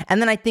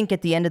 And then I think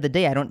at the end of the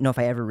day, I don't know if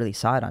I ever really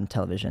saw it on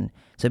television.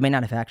 So it may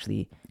not have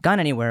actually gone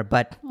anywhere,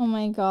 but... Oh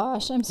my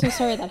gosh, I'm so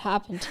sorry that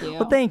happened to you.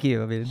 Well, thank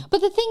you. I mean...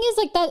 But the thing is,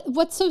 like, that,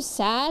 what's so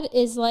sad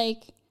is,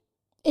 like,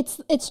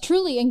 it's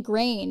truly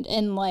ingrained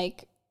in,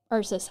 like,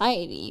 our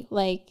society.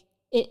 Like,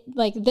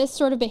 this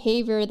sort of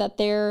behavior that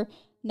they're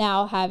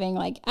now having,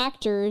 like,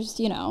 actors,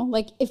 you know,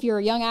 like, if you're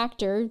a young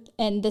actor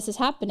and this is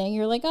happening,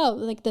 you're like, oh,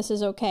 like, this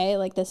is okay.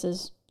 Like, this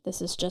is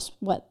just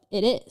what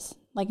it is,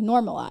 like,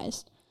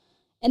 normalized.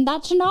 And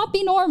that should not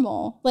be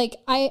normal. Like,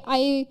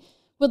 I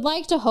would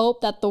like to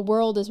hope that the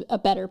world is a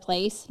better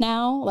place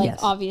now, like, yes.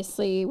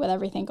 Obviously with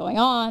everything going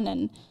on.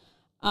 And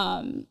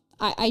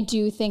I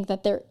do think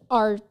that there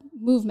are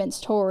movements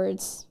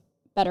towards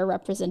better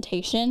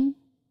representation.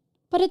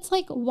 But it's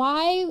like,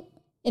 why,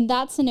 in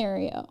that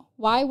scenario,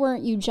 why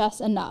weren't you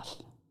just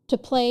enough to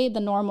play the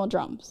normal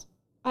drums?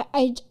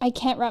 I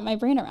can't wrap my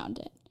brain around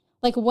it.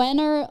 Like,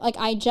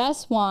 I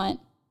just want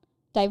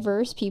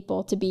diverse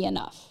people to be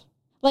enough.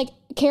 Like,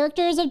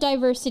 characters of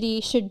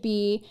diversity should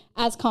be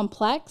as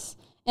complex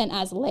and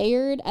as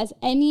layered as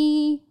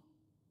any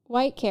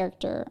white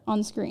character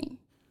on screen.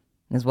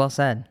 It's well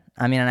said.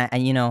 I mean,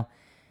 and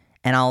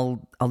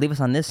I'll leave us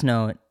on this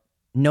note.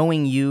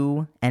 Knowing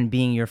you and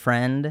being your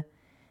friend,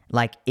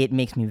 like, it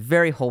makes me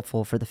very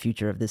hopeful for the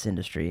future of this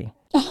industry.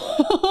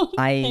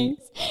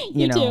 Thanks.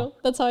 You too.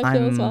 That's how I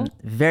feel as well. I'm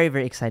very,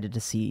 very excited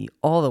to see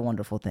all the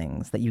wonderful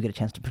things that you get a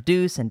chance to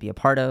produce and be a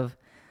part of.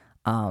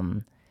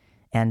 So,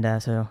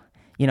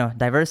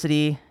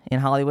 diversity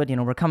in Hollywood,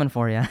 we're coming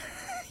for you.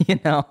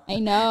 I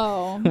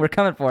know. We're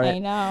coming for it. I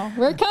know.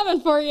 We're coming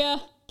for you.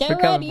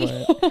 Get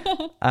ready.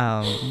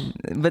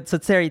 But so,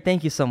 Sari,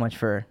 thank you so much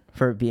for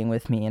being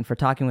with me and for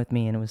talking with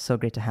me. And it was so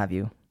great to have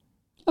you.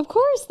 Of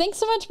course. Thanks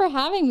so much for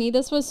having me.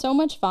 This was so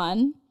much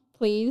fun.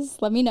 Please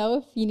let me know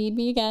if you need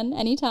me again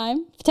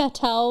anytime to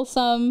tell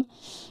some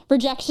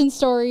rejection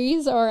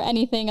stories or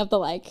anything of the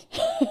like.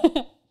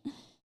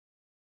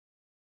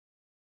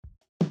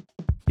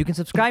 You can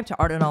subscribe to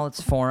Art in All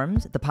Its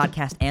Forms, the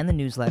podcast and the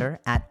newsletter,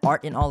 at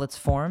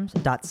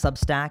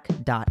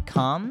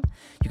artinallitsforms.substack.com.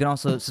 You can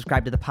also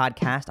subscribe to the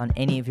podcast on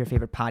any of your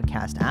favorite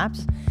podcast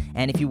apps.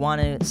 And if you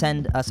want to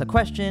send us a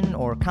question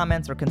or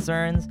comments or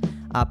concerns,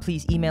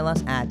 please email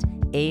us at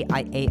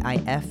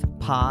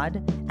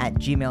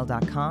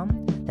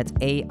aiaifpod@gmail.com. That's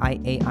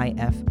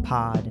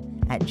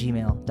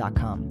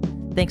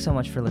aiaifpod@gmail.com. Thanks so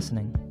much for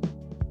listening.